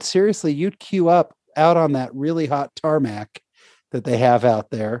queue up out on that really hot tarmac that they have out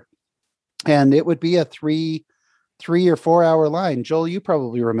there. And it would be a 3 or 4 hour line. Joel, you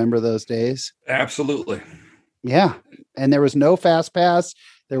probably remember those days. Absolutely. Yeah. And there was no fast pass.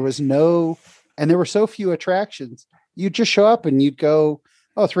 There were so few attractions. You'd just show up and you'd go,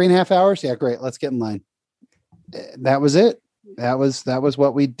 3.5 hours. Yeah, great. Let's get in line. That was it. That was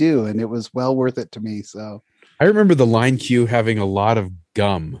what we'd do. And it was well worth it to me. So I remember the line queue having a lot of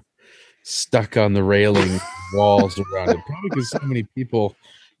gum stuck on the railing walls around it, probably because so many people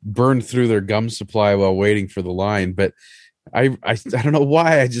burned through their gum supply while waiting for the line. But I don't know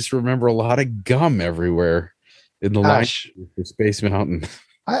why. I just remember a lot of gum everywhere in the line for Space Mountain.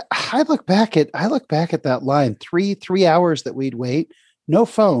 I look back at that line, three hours that we'd wait, no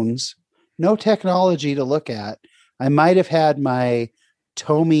phones, no technology to look at. I might have had my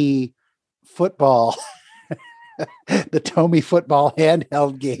Tomy football, the Tomy football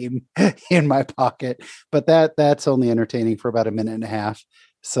handheld game in my pocket, but that's only entertaining for about a minute and a half.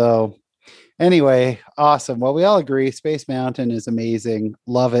 So anyway, awesome. Well, we all agree Space Mountain is amazing.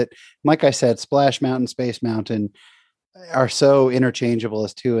 Love it. Like I said, Splash Mountain, Space Mountain are so interchangeable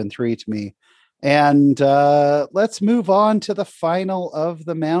as 2 and 3 to me. And let's move on to the final of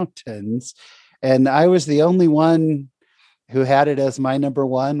the mountains. And I was the only one who had it as my number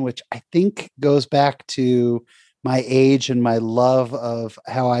one, which I think goes back to my age and my love of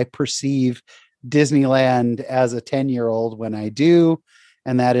how I perceive Disneyland as a 10-year-old when I do.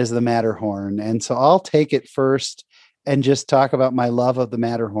 And that is the Matterhorn. And so I'll take it first and just talk about my love of the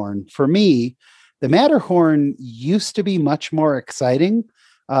Matterhorn. For me, the Matterhorn used to be much more exciting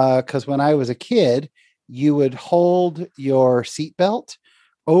because when I was a kid, you would hold your seatbelt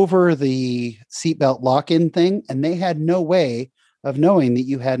over the seatbelt lock-in thing, and they had no way of knowing that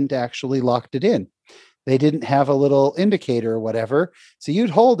you hadn't actually locked it in. They didn't have a little indicator or whatever. So you'd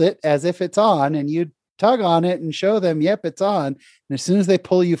hold it as if it's on and you'd tug on it and show them, yep, it's on. And as soon as they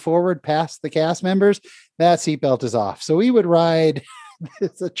pull you forward past the cast members, that seatbelt is off. So we would ride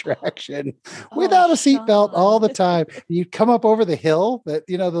this attraction without a seatbelt all the time. You'd come up over the hill that,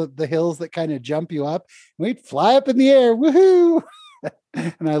 the hills that kind of jump you up. And we'd fly up in the air. Woohoo.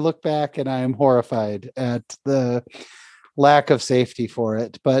 And I look back and I am horrified at the lack of safety for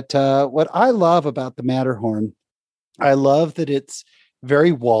it. But what I love about the Matterhorn, I love that it's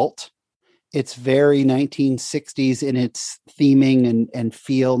very Walt. It's very 1960s in its theming and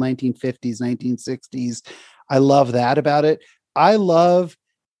feel, 1950s, 1960s. I love that about it. I love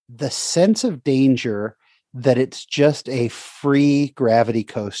the sense of danger that it's just a free gravity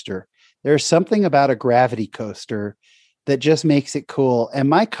coaster. There's something about a gravity coaster that just makes it cool. And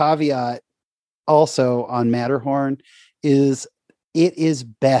my caveat also on Matterhorn is it is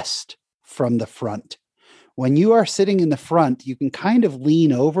best from the front. When you are sitting in the front, you can kind of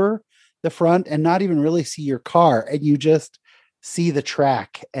lean over the front and not even really see your car, and you just see the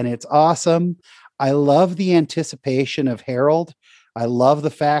track, and it's awesome. I love the anticipation of Harold. I love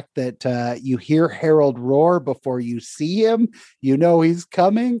the fact that you hear Harold roar before you see him. You know he's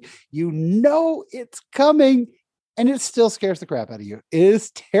coming. You know it's coming, and it still scares the crap out of you. It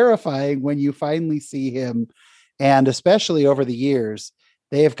is terrifying when you finally see him, and especially over the years,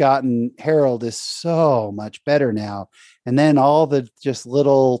 they have gotten, Harold is so much better now. And then all the just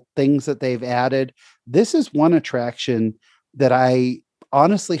little things that they've added. This is one attraction that I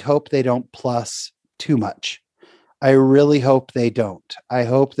honestly hope they don't plus too much. I really hope they don't. I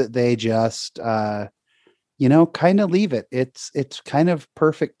hope that they just, kind of leave it. It's kind of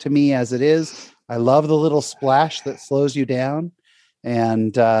perfect to me as it is. I love the little splash that slows you down.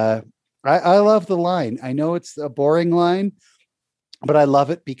 And I love the line. I know it's a boring line, but I love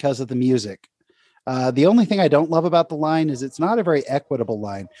it because of the music. The only thing I don't love about the line is it's not a very equitable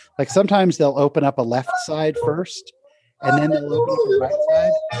line. Like sometimes they'll open up a left side first, and then they'll open up a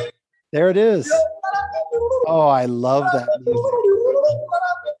right side. There it is. Oh, I love that music.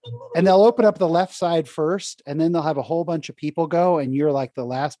 And they'll open up the left side first, and then they'll have a whole bunch of people go, and you're like the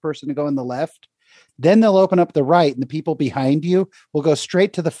last person to go in the left. Then they'll open up the right, and the people behind you will go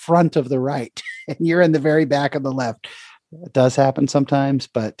straight to the front of the right, and you're in the very back of the left. It does happen sometimes,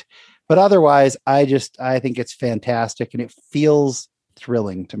 but otherwise, I think it's fantastic, and it feels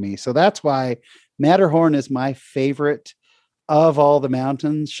thrilling to me. So that's why Matterhorn is my favorite of all the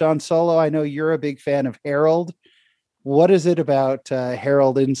mountains. Shawn Solo, I know you're a big fan of Harold. What is it about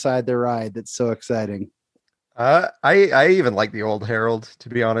Harold inside the ride that's so exciting? I even like the old Harold, to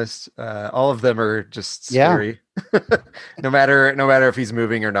be honest. All of them are just scary. Yeah. no matter if he's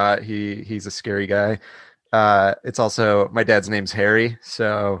moving or not, he's a scary guy. It's also, my dad's name's Harry,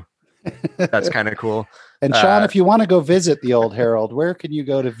 so that's kind of cool. And Shawn, if you want to go visit the old Harold, where can you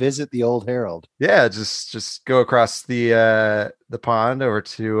go to visit the old Harold? Yeah, just go across the pond over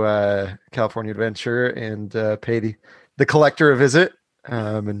to California Adventure and pay the collector a visit,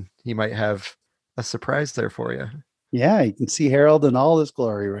 and he might have a surprise there for you. Yeah, you can see Harold in all his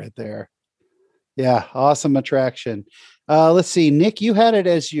glory right there. Yeah, awesome attraction. Let's see, Nick, you had it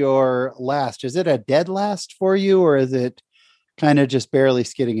as your last. Is it a dead last for you, or is it kind of just barely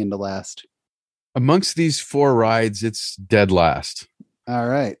skidding into last? Amongst these four rides, it's dead last. All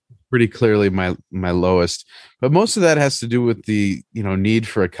right. Pretty clearly my lowest. But most of that has to do with the, need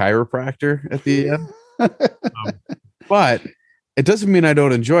for a chiropractor at the end. But it doesn't mean I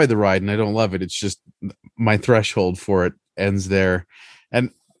don't enjoy the ride and I don't love it. It's just my threshold for it ends there.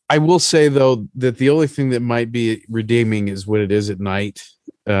 And I will say, though, that the only thing that might be redeeming is what it is at night.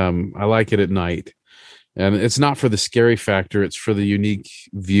 I like it at night. And it's not for the scary factor. It's for the unique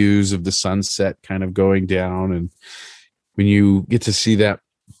views of the sunset kind of going down. And when you get to see that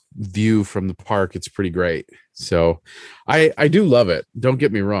view from the park, it's pretty great. So I do love it. Don't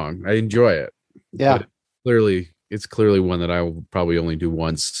get me wrong. I enjoy it. Yeah. But it's clearly one that I will probably only do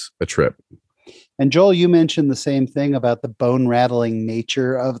once a trip. And Joel, you mentioned the same thing about the bone rattling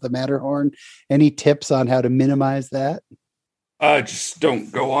nature of the Matterhorn. Any tips on how to minimize that? Just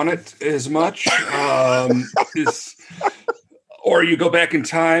don't go on it as much. Or you go back in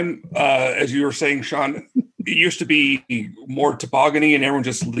time, as you were saying, Shawn, it used to be more toboggany and everyone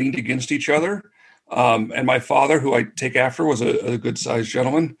just leaned against each other. And my father, who I take after, was a good-sized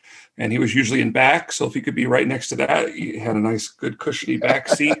gentleman, and he was usually in back. So if he could be right next to that, he had a nice, good, cushiony back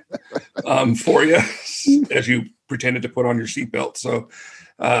seat for you as you pretended to put on your seatbelt. So,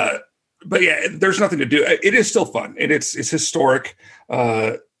 but yeah, there's nothing to do. It is still fun, and it's historic.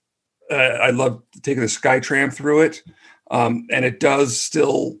 I love taking the Skytram through it. And it does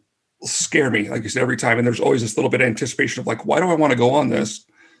still scare me, like you said, every time. And there's always this little bit of anticipation of like, why do I want to go on this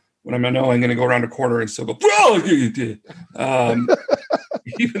when I know I'm going to go around a corner and still go, oh, you did.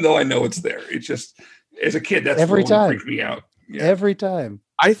 Even though I know it's there. It's just, as a kid, that's every time freaked me out. Yeah. Every time.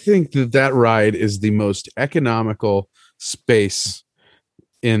 I think that ride is the most economical space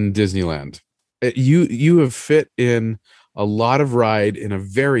in Disneyland. You have fit in a lot of ride in a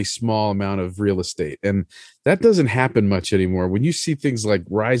very small amount of real estate, and that doesn't happen much anymore. When you see things like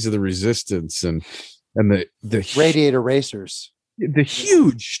Rise of the Resistance and the Radiator Racers, the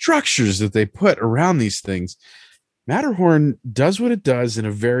huge structures that they put around these things, Matterhorn does what it does in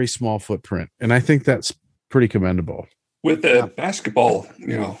a very small footprint, and I think that's pretty commendable. With the basketball,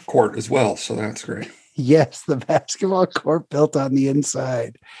 court as well, so that's great. Yes, the basketball court built on the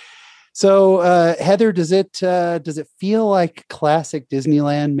inside. So, Heather, does it feel like classic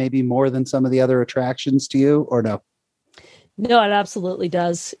Disneyland, maybe more than some of the other attractions to you, or no? No, it absolutely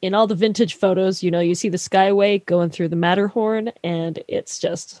does. In all the vintage photos, you see the Skyway going through the Matterhorn, and it's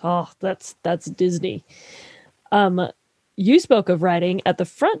just, that's Disney. You spoke of riding at the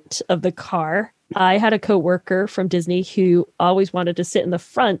front of the car. I had a coworker from Disney who always wanted to sit in the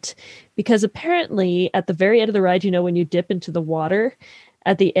front because apparently at the very end of the ride, when you dip into the water,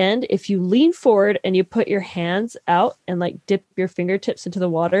 at the end, if you lean forward and you put your hands out and like dip your fingertips into the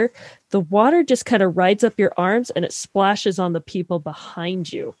water just kind of rides up your arms and it splashes on the people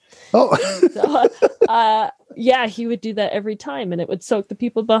behind you. Oh, yeah, he would do that every time and it would soak the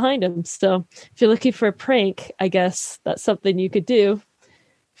people behind him. So if you're looking for a prank, I guess that's something you could do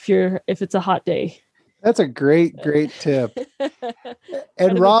if it's a hot day. That's a great tip.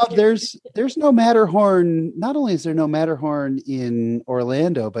 And Rob, there's no Matterhorn. Not only is there no Matterhorn in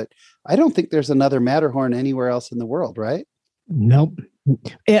Orlando, but I don't think there's another Matterhorn anywhere else in the world, right? Nope.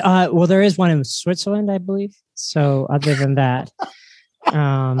 Well, there is one in Switzerland, I believe. So other than that,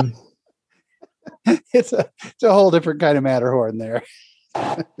 it's a whole different kind of Matterhorn there.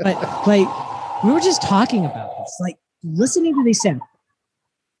 But like we were just talking about this, like listening to these sounds,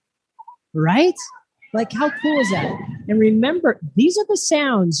 right? Like, how cool is that? And remember, these are the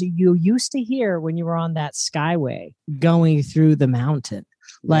sounds you used to hear when you were on that Skyway going through the mountain.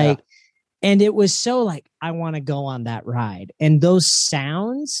 Like, and it was so like, I want to go on that ride. And those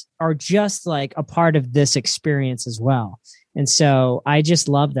sounds are just like a part of this experience as well. And so I just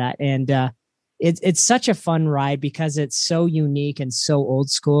love that. And it's such a fun ride because it's so unique and so old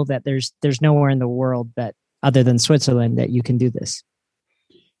school that there's nowhere in the world that other than Switzerland that you can do this.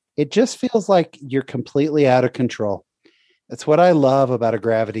 It just feels like you're completely out of control. That's what I love about a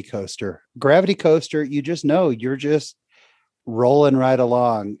gravity coaster. Gravity coaster, you just know you're just rolling right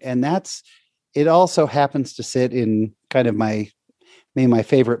along. And it also happens to sit in kind of my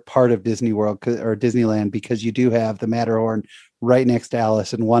favorite part of Disney World or Disneyland, because you do have the Matterhorn right next to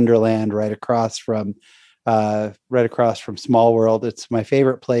Alice in Wonderland, right across from Small World. It's my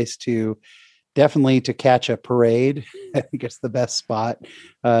favorite place to catch a parade. I think it's the best spot.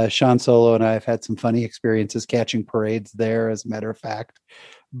 Shawn Solo and I have had some funny experiences catching parades there, as a matter of fact.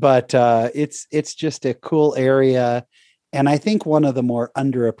 But it's just a cool area. And I think one of the more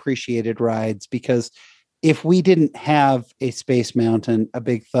underappreciated rides, because if we didn't have a Space Mountain, a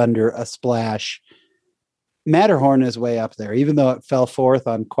Big Thunder, a Splash, Matterhorn is way up there, even though it fell fourth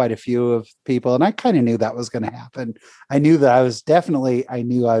on quite a few of people. And I kind of knew that was going to happen. I knew I was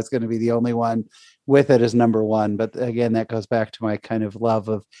going to be the only one with it as number one. But again, that goes back to my kind of love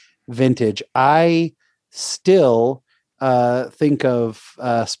of vintage. I still think of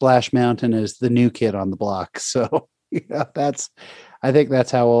Splash Mountain as the new kid on the block. So, I think that's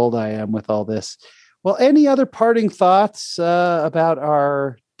how old I am with all this. Well, any other parting thoughts about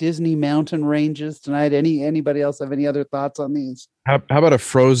our Disney mountain ranges tonight? Anybody else have any other thoughts on these? How about a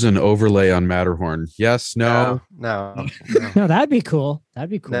Frozen overlay on Matterhorn? Yes, No. No, that'd be cool.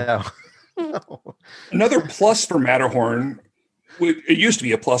 No. Another plus for Matterhorn, it used to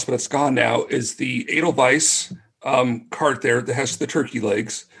be a plus, but it's gone now, is the Edelweiss cart there that has the turkey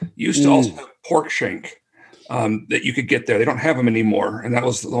legs. Used to also have pork shank that you could get there. They don't have them anymore, and that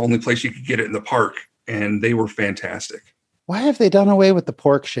was the only place you could get it in the park, and they were fantastic. Why have they done away with the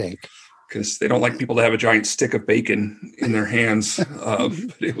pork shake? Because they don't like people to have a giant stick of bacon in their hands.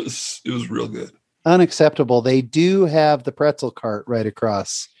 But it was real good. Unacceptable. They do have the pretzel cart right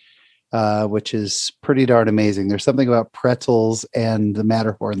across, which is pretty darn amazing. There's something about pretzels and the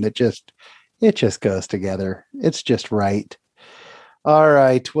Matterhorn that just goes together. It's just right. All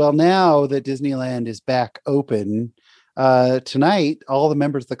right. Well, now that Disneyland is back open, tonight, all the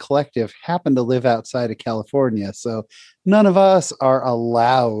members of the collective happen to live outside of California. So none of us are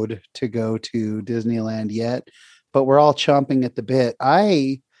allowed to go to Disneyland yet. but we're all chomping at the bit.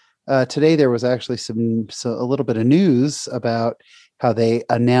 Today there was actually a little bit of news about how they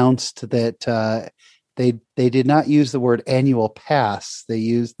announced that they did not use the word annual pass. They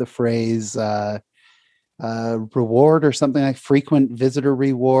used the phrase reward or something like frequent visitor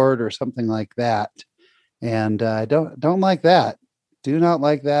reward or something like that. And I don't like that. Do not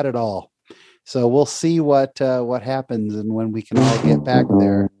like that at all. So we'll see what happens and when we can all get back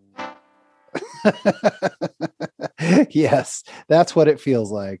there. Yes, that's what it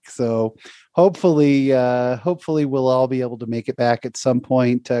feels like. So hopefully we'll all be able to make it back at some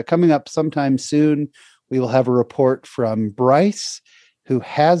point. Coming up sometime soon, we will have a report from Bryce, who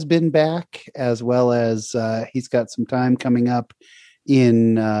has been back, as well as he's got some time coming up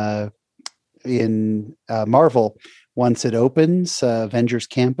in Marvel once it opens, Avengers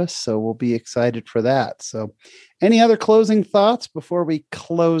Campus. So we'll be excited for that. So any other closing thoughts before we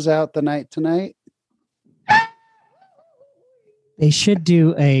close out the night tonight? They should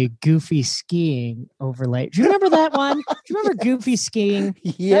do a Goofy skiing overlay. Do you remember that one? Do you remember Goofy skiing?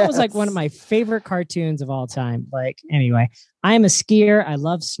 Yes. That was like one of my favorite cartoons of all time. Like, anyway, I am a skier. I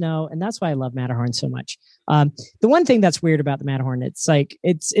love snow, and that's why I love Matterhorn so much. The one thing that's weird about the Matterhorn, it's like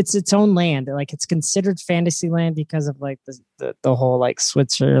it's its own land. Like, it's considered Fantasyland because of like the whole like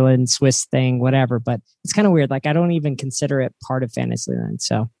Switzerland, Swiss thing, whatever. But it's kind of weird. Like, I don't even consider it part of Fantasyland.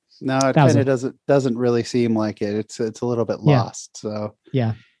 So. No, it kind of doesn't really seem like it. It's a little bit lost. So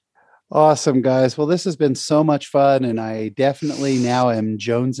yeah. Awesome, guys. Well, this has been so much fun, and I definitely now am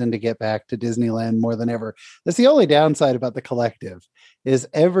jonesing to get back to Disneyland more than ever. That's the only downside about the collective is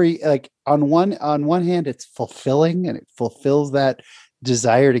on one hand, it's fulfilling and it fulfills that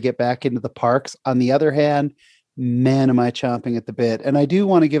desire to get back into the parks. On the other hand, man, am I chomping at the bit. And I do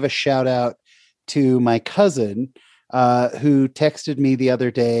want to give a shout out to my cousin, who texted me the other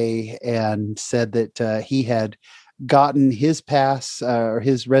day and said that he had gotten his pass or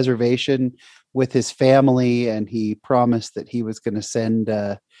his reservation with his family, and he promised that he was going to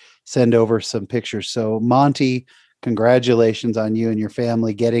send over some pictures. So Monty, congratulations on you and your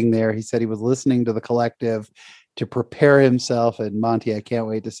family getting there. He said he was listening to the collective to prepare himself, and Monty, I can't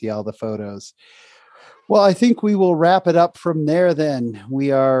wait to see all the photos. Well, I think we will wrap it up from there then.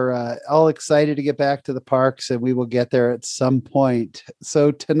 We are all excited to get back to the parks, and we will get there at some point.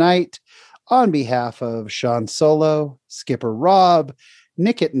 So tonight, on behalf of Shawn Solo, Skipper Rob,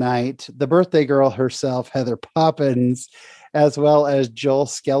 Nick at Night, the birthday girl herself, Heather Poppins, as well as Joel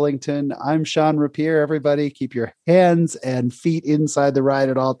Skellington, I'm Shawn Rapier. Everybody, keep your hands and feet inside the ride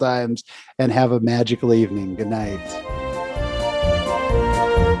at all times and have a magical evening. Good night.